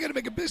 and they got to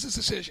make a business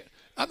decision.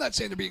 I'm not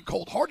saying they're being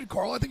cold-hearted,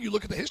 Carl. I think you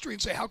look at the history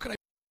and say, how can I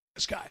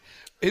this guy?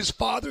 His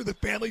father, the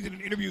family, did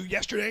an interview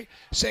yesterday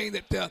saying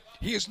that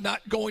he is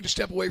not going to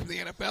step away from the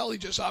NFL. He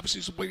just obviously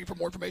is waiting for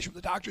more information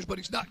from the doctors, but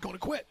he's not going to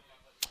quit.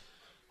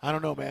 I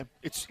don't know, man.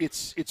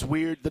 It's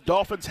weird. The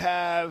Dolphins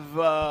have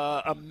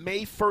a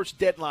May 1st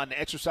deadline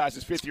to exercise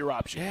his fifth-year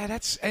option. Yeah,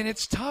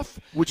 it's tough.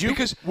 Would you?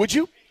 Would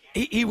you?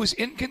 He was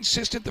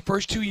inconsistent the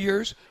first 2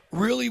 years,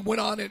 really went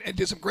on and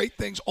did some great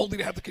things, only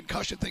to have the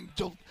concussion thing,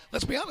 to,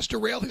 let's be honest,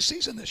 derail his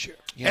season this year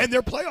and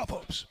their playoff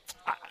hopes.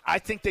 I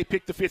think they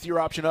picked the fifth-year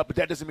option up, but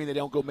that doesn't mean they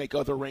don't go make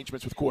other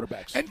arrangements with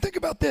quarterbacks. And think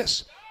about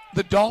this.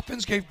 The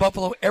Dolphins gave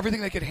Buffalo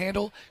everything they could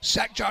handle,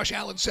 sacked Josh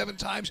Allen 7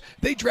 times.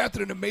 They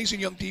drafted an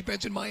amazing young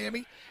defense in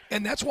Miami,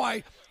 and that's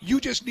why you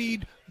just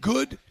need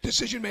good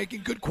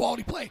decision-making, good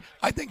quality play.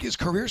 I think his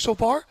career so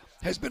far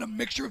has been a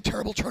mixture of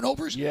terrible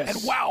turnovers and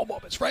wow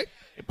moments, right?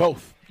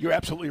 Both. You're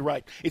absolutely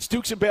right. It's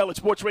Dukes and Bell at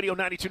Sports Radio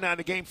 92.9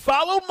 The Game.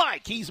 Follow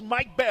Mike. He's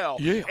Mike Bell.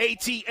 Yeah.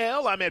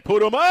 ATL. I'm at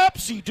Put 'em Up.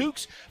 See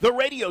Dukes, the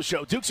radio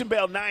show. Dukes and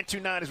Bell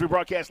 929 as we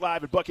broadcast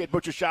live at Buckhead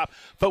Butcher Shop.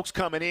 Folks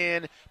coming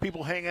in,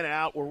 people hanging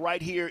out. We're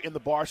right here in the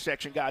bar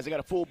section, guys. They got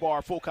a full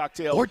bar, full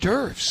cocktail. Hors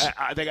d'oeuvres.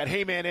 They got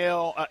Hey Man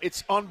Ale.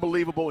 It's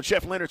unbelievable. And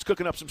Chef Leonard's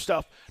cooking up some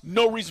stuff.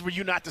 No reason for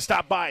you not to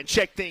stop by and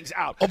check things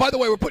out. Oh, by the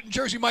way, we're putting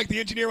Jersey Mike, the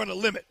engineer, on a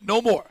limit.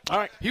 No more. All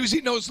right. He was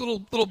eating those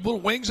little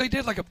wings they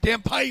did, like a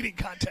damn pie eating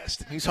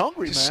contest. He's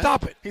hungry, Just man.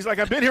 Stop it. He's like,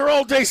 I've been here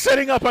all day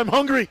setting up. I'm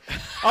hungry.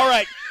 All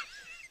right.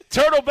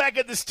 Turtle back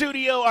at the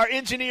studio. Our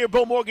engineer,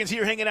 Bo Morgan's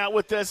here hanging out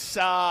with us.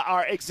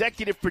 Our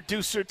executive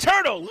producer,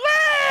 Turtle.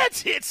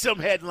 Let's hit some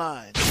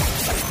headlines.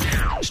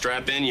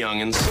 Strap in,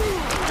 youngins.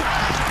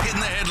 Hitting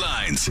the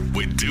headlines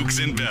with Dukes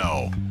and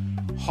Bell.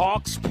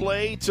 Hawks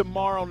play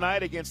tomorrow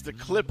night against the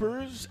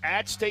Clippers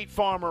at State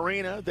Farm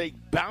Arena. They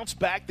bounce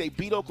back. They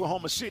beat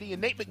Oklahoma City.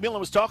 And Nate McMillan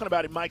was talking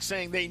about it, Mike,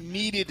 saying they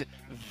needed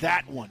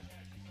that one.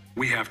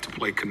 We have to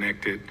play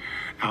connected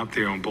out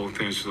there on both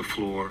ends of the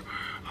floor.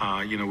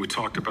 We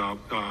talked about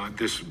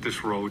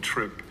this road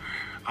trip.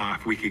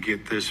 If we could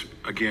get this,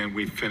 again,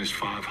 we finished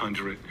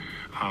 500,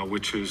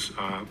 which is,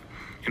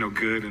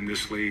 good in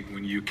this league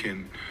when you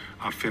can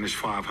finish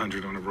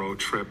 500 on a road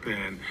trip.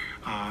 And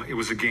it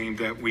was a game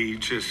that we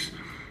just,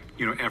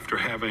 after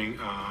having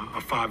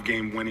a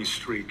 5-game winning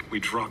streak, we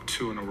dropped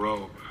 2 in a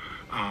row.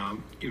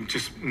 You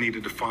just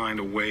needed to find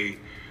a way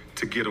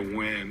to get a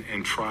win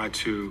and try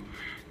to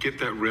get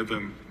that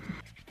rhythm.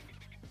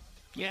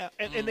 Yeah,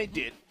 and they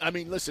did. I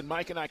mean, listen,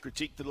 Mike and I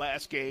critiqued the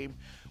last game.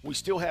 We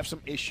still have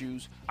some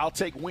issues. I'll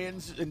take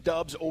wins and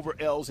dubs over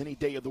L's any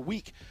day of the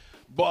week.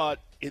 But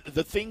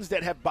the things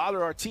that have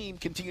bothered our team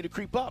continue to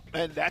creep up,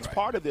 and that's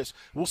part of this.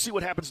 We'll see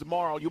what happens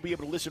tomorrow. You'll be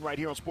able to listen right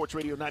here on Sports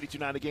Radio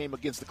 92.9 The Game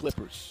against the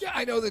Clippers. Yeah,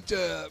 I know that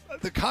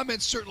the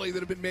comments certainly that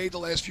have been made the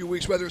last few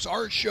weeks, whether it's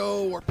our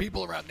show or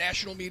people around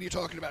national media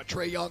talking about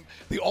Trae Young,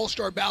 the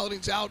All-Star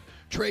balloting's out.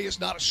 Trae is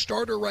not a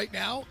starter right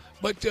now,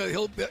 but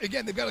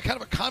they've got a kind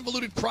of a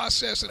convoluted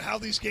process and how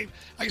these games.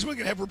 I guess we're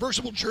going to have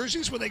reversible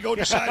jerseys when they go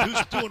decide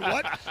who's doing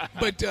what.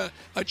 But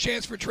a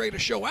chance for Trae to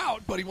show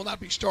out, but he will not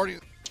be starting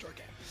the All-Star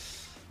game.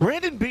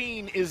 Brandon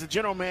Beane is the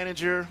general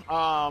manager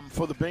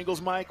for the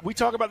Bengals, Mike. We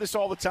talk about this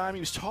all the time.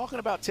 He was talking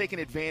about taking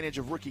advantage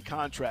of rookie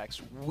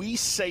contracts. We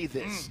say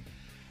this.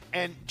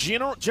 And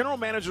general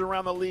managers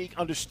around the league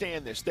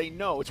understand this. They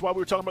know. It's why we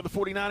were talking about the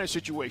 49ers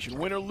situation.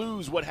 Win or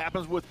lose, what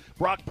happens with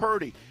Brock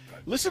Purdy.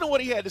 Listen to what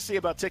he had to say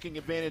about taking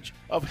advantage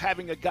of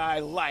having a guy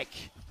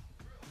like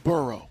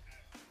Burrow.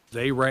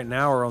 They right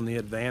now are on the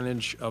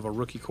advantage of a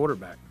rookie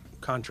quarterback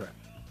contract.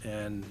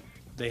 And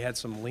they had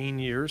some lean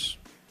years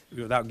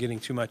without getting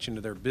too much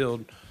into their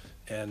build,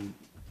 and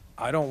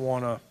I don't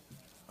want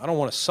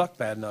to suck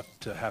bad enough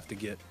to have to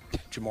get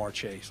Jamar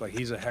Chase. Like,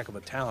 he's a heck of a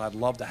talent. I'd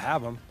love to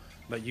have him,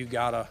 but you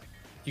gotta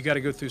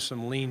go through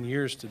some lean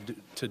years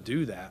to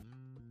do that.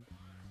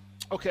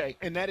 Okay,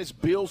 and that is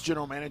Bills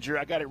general manager.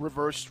 I got it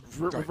reverse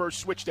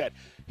switch that.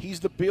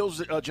 He's the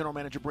Bills general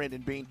manager,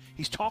 Brandon Beane.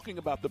 He's talking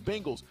about the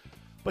Bengals,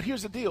 but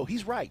here's the deal.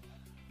 He's right.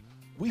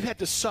 We've had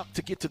to suck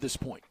to get to this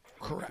point.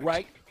 Correct.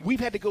 Right? We've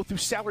had to go through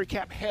salary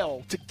cap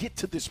hell to get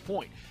to this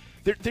point.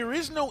 There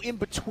is no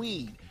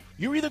in-between.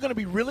 You're either going to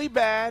be really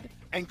bad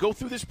and go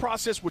through this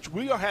process, which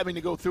we are having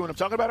to go through, and I'm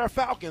talking about our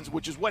Falcons,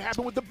 which is what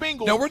happened with the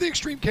Bengals. No, we're the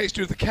extreme case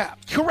due to the cap.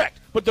 Correct.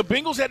 But the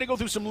Bengals had to go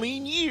through some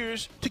lean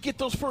years to get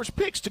those first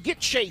picks, to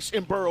get Chase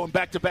and Burrow in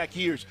back-to-back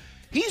years.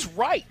 He's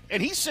right.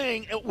 And he's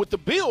saying with the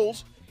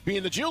Bills,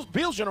 being the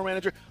Bills general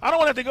manager, I don't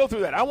want to have to go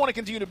through that. I want to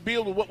continue to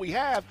build with what we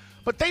have.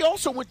 But they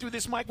also went through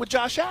this, Mike, with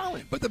Josh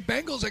Allen. But the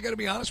Bengals, I got to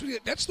be honest with you,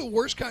 that's the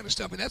worst kind of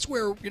stuff. And that's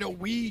where,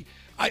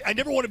 I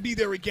never want to be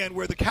there again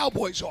where the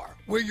Cowboys are,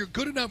 where you're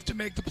good enough to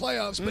make the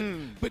playoffs,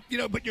 but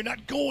you're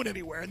not going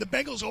anywhere. And the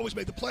Bengals always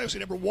made the playoffs. They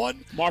never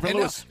won. Marvin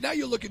Lewis. Now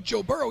you look at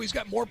Joe Burrow. He's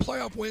got more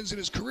playoff wins in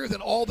his career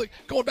than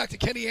going back to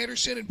Kenny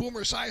Anderson and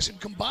Boomer Esiason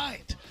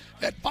combined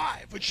at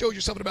 5, which shows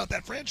you something about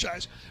that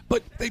franchise.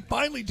 But they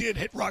finally did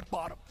hit rock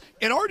bottom.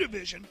 In our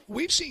division,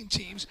 we've seen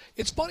teams.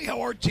 It's funny how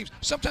our teams,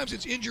 sometimes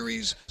it's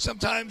injuries,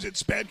 sometimes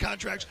it's bad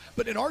contracts.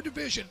 But in our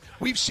division,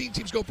 we've seen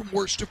teams go from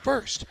worst to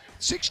first.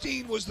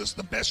 16 was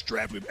the best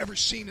draft we've ever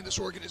seen in this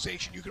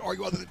organization. You could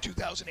argue other than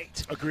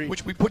 2008. Agreed.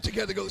 Which we put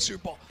together to go to the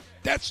Super Bowl.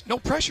 That's no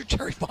pressure,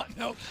 Terry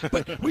Fontenot.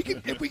 But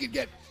if we could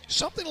get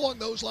something along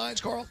those lines,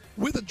 Carl,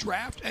 with the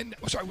draft and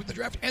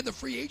the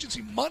free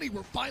agency money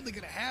we're finally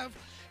going to have.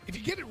 If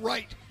you get it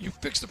right, you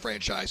fix the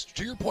franchise,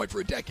 to your point,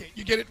 for a decade.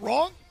 You get it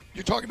wrong,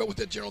 you're talking about what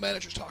the general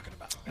manager's talking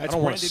about. I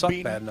don't want to suck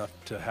bad enough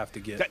to have to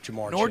get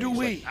Jamar Chase. Nor do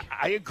we.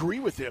 I agree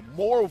with him.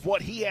 More of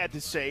what he had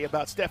to say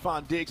about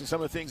Stephon Diggs and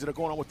some of the things that are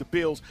going on with the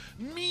Bills.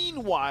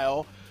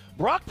 Meanwhile,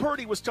 Brock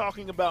Purdy was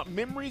talking about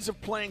memories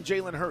of playing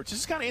Jalen Hurts.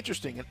 This is kind of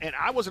interesting, and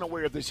I wasn't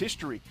aware of this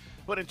history.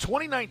 But in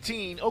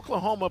 2019,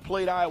 Oklahoma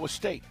played Iowa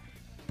State.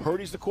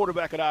 Purdy's the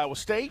quarterback at Iowa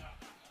State.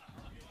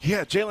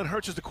 Yeah, Jalen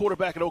Hurts is the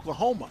quarterback at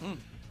Oklahoma.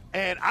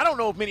 And I don't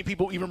know if many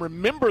people even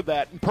remember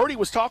that. And Purdy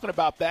was talking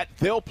about that.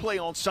 They'll play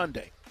on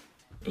Sunday.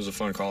 It was a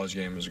fun college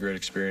game. It was a great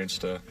experience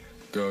to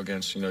go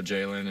against,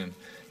 Jalen, and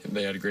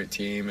they had a great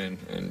team,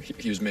 and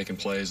he was making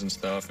plays and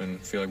stuff, and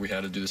I feel like we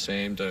had to do the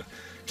same to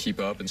keep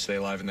up and stay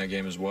alive in that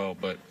game as well.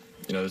 But,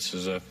 this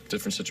is a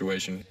different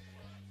situation.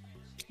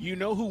 You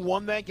know who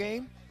won that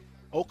game?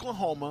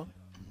 Oklahoma,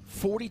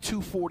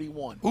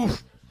 42-41.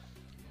 Oof.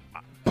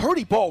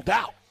 Purdy balled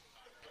out.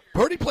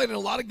 Purdy played in a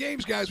lot of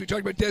games, guys. We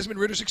talked about Desmond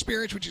Ritter's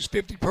experience, which is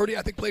 50. Purdy,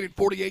 I think, played in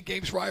 48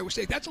 games for Iowa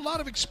State. That's a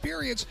lot of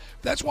experience.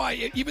 That's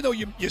why, even though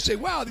you say,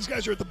 wow, these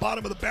guys are at the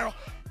bottom of the barrel.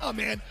 Oh,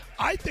 man,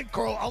 I think,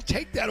 Carl, I'll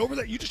take that over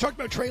that. You just talked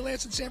about Trey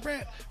Lance in San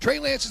Fran. Trey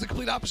Lance is the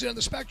complete opposite on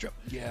the spectrum.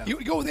 Yeah.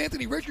 You go with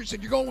Anthony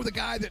Richardson, you're going with a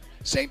guy that,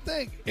 same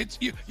thing. It's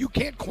you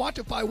can't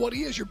quantify what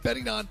he is. You're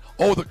betting on,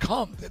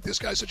 that this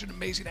guy's such an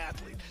amazing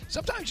athlete.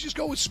 Sometimes you just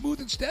go with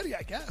smooth and steady,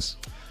 I guess.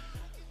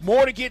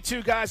 More to get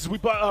to, guys, as we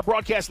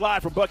broadcast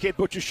live from Buckhead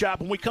Butcher Shop.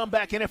 When we come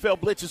back, NFL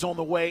Blitz is on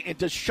the way. And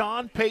does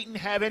Sean Payton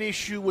have an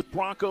issue with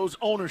Broncos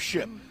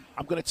ownership?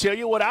 I'm going to tell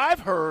you what I've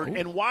heard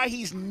and why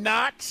he's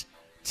not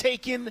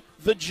taking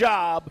the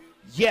job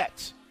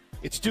yet.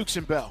 It's Dukes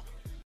and Bell.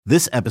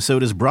 This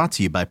episode is brought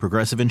to you by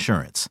Progressive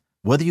Insurance.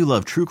 Whether you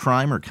love true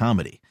crime or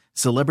comedy,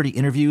 celebrity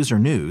interviews or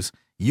news,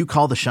 you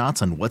call the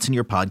shots on what's in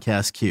your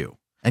podcast queue.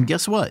 And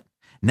guess what?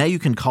 Now you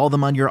can call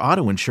them on your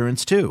auto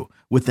insurance, too,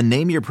 with the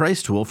Name Your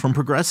Price tool from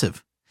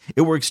Progressive.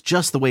 It works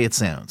just the way it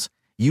sounds.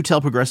 You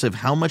tell Progressive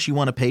how much you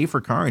want to pay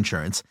for car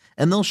insurance,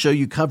 and they'll show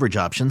you coverage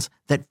options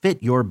that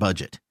fit your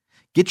budget.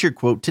 Get your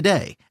quote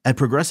today at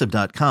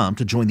Progressive.com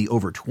to join the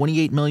over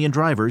 28 million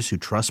drivers who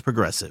trust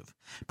Progressive.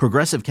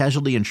 Progressive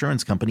Casualty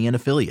Insurance Company and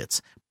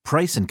Affiliates.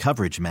 Price and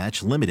coverage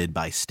match limited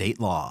by state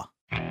law.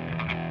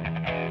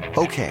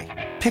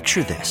 Okay,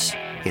 picture this.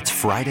 It's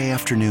Friday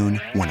afternoon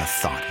when a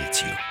thought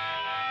hits you.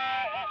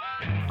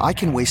 I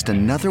can waste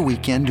another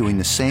weekend doing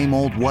the same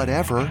old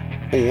whatever,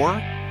 or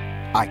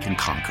I can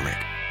conquer it.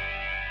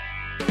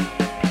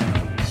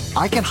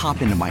 I can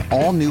hop into my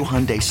all-new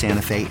Hyundai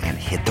Santa Fe and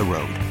hit the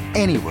road.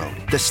 Any road.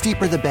 The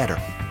steeper, the better.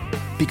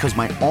 Because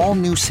my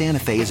all-new Santa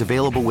Fe is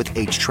available with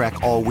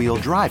H-Track all-wheel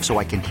drive, so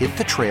I can hit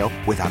the trail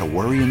without a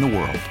worry in the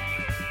world.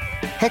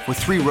 Heck, with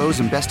 3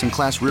 rows and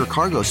best-in-class rear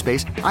cargo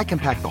space, I can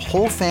pack the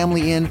whole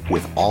family in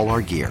with all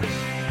our gear.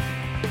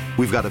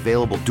 We've got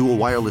available dual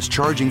wireless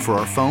charging for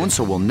our phones,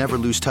 so we'll never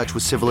lose touch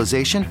with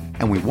civilization,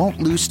 and we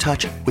won't lose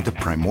touch with the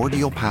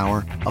primordial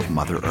power of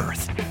Mother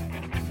Earth.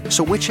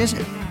 So which is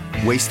it?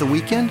 Waste the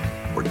weekend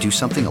or do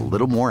something a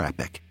little more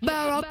epic?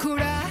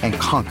 And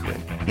conquer it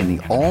in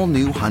the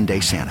all-new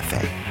Hyundai Santa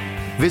Fe.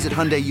 Visit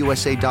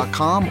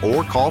HyundaiUSA.com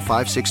or call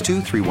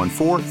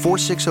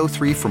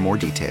 562-314-4603 for more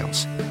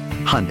details.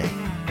 Hyundai,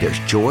 there's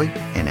joy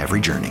in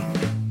every journey.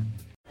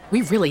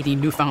 We really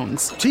need new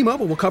phones.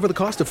 T-Mobile will cover the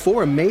cost of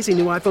 4 amazing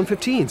new iPhone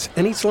 15s,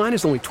 and each line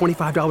is only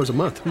 $25 a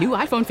month. New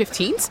iPhone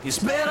 15s? It's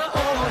better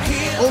over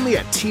here. Only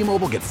at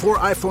T-Mobile, get 4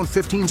 iPhone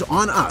 15s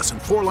on us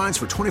and 4 lines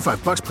for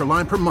 $25 per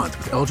line per month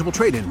with eligible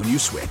trade-in when you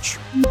switch.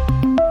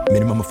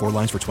 Minimum of 4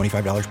 lines for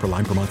 $25 per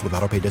line per month with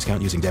autopay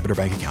discount using debit or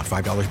bank account.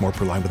 $5 more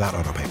per line without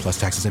autopay, plus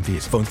taxes and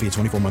fees. Phone fee at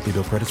 24 monthly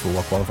bill credits for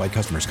well-qualified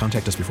customers.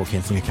 Contact us before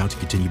canceling account to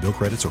continue bill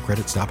credits or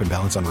credit stop and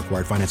balance on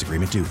required finance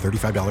agreement due.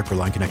 $35 per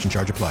line connection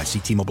charge applies. See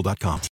T-Mobile.com.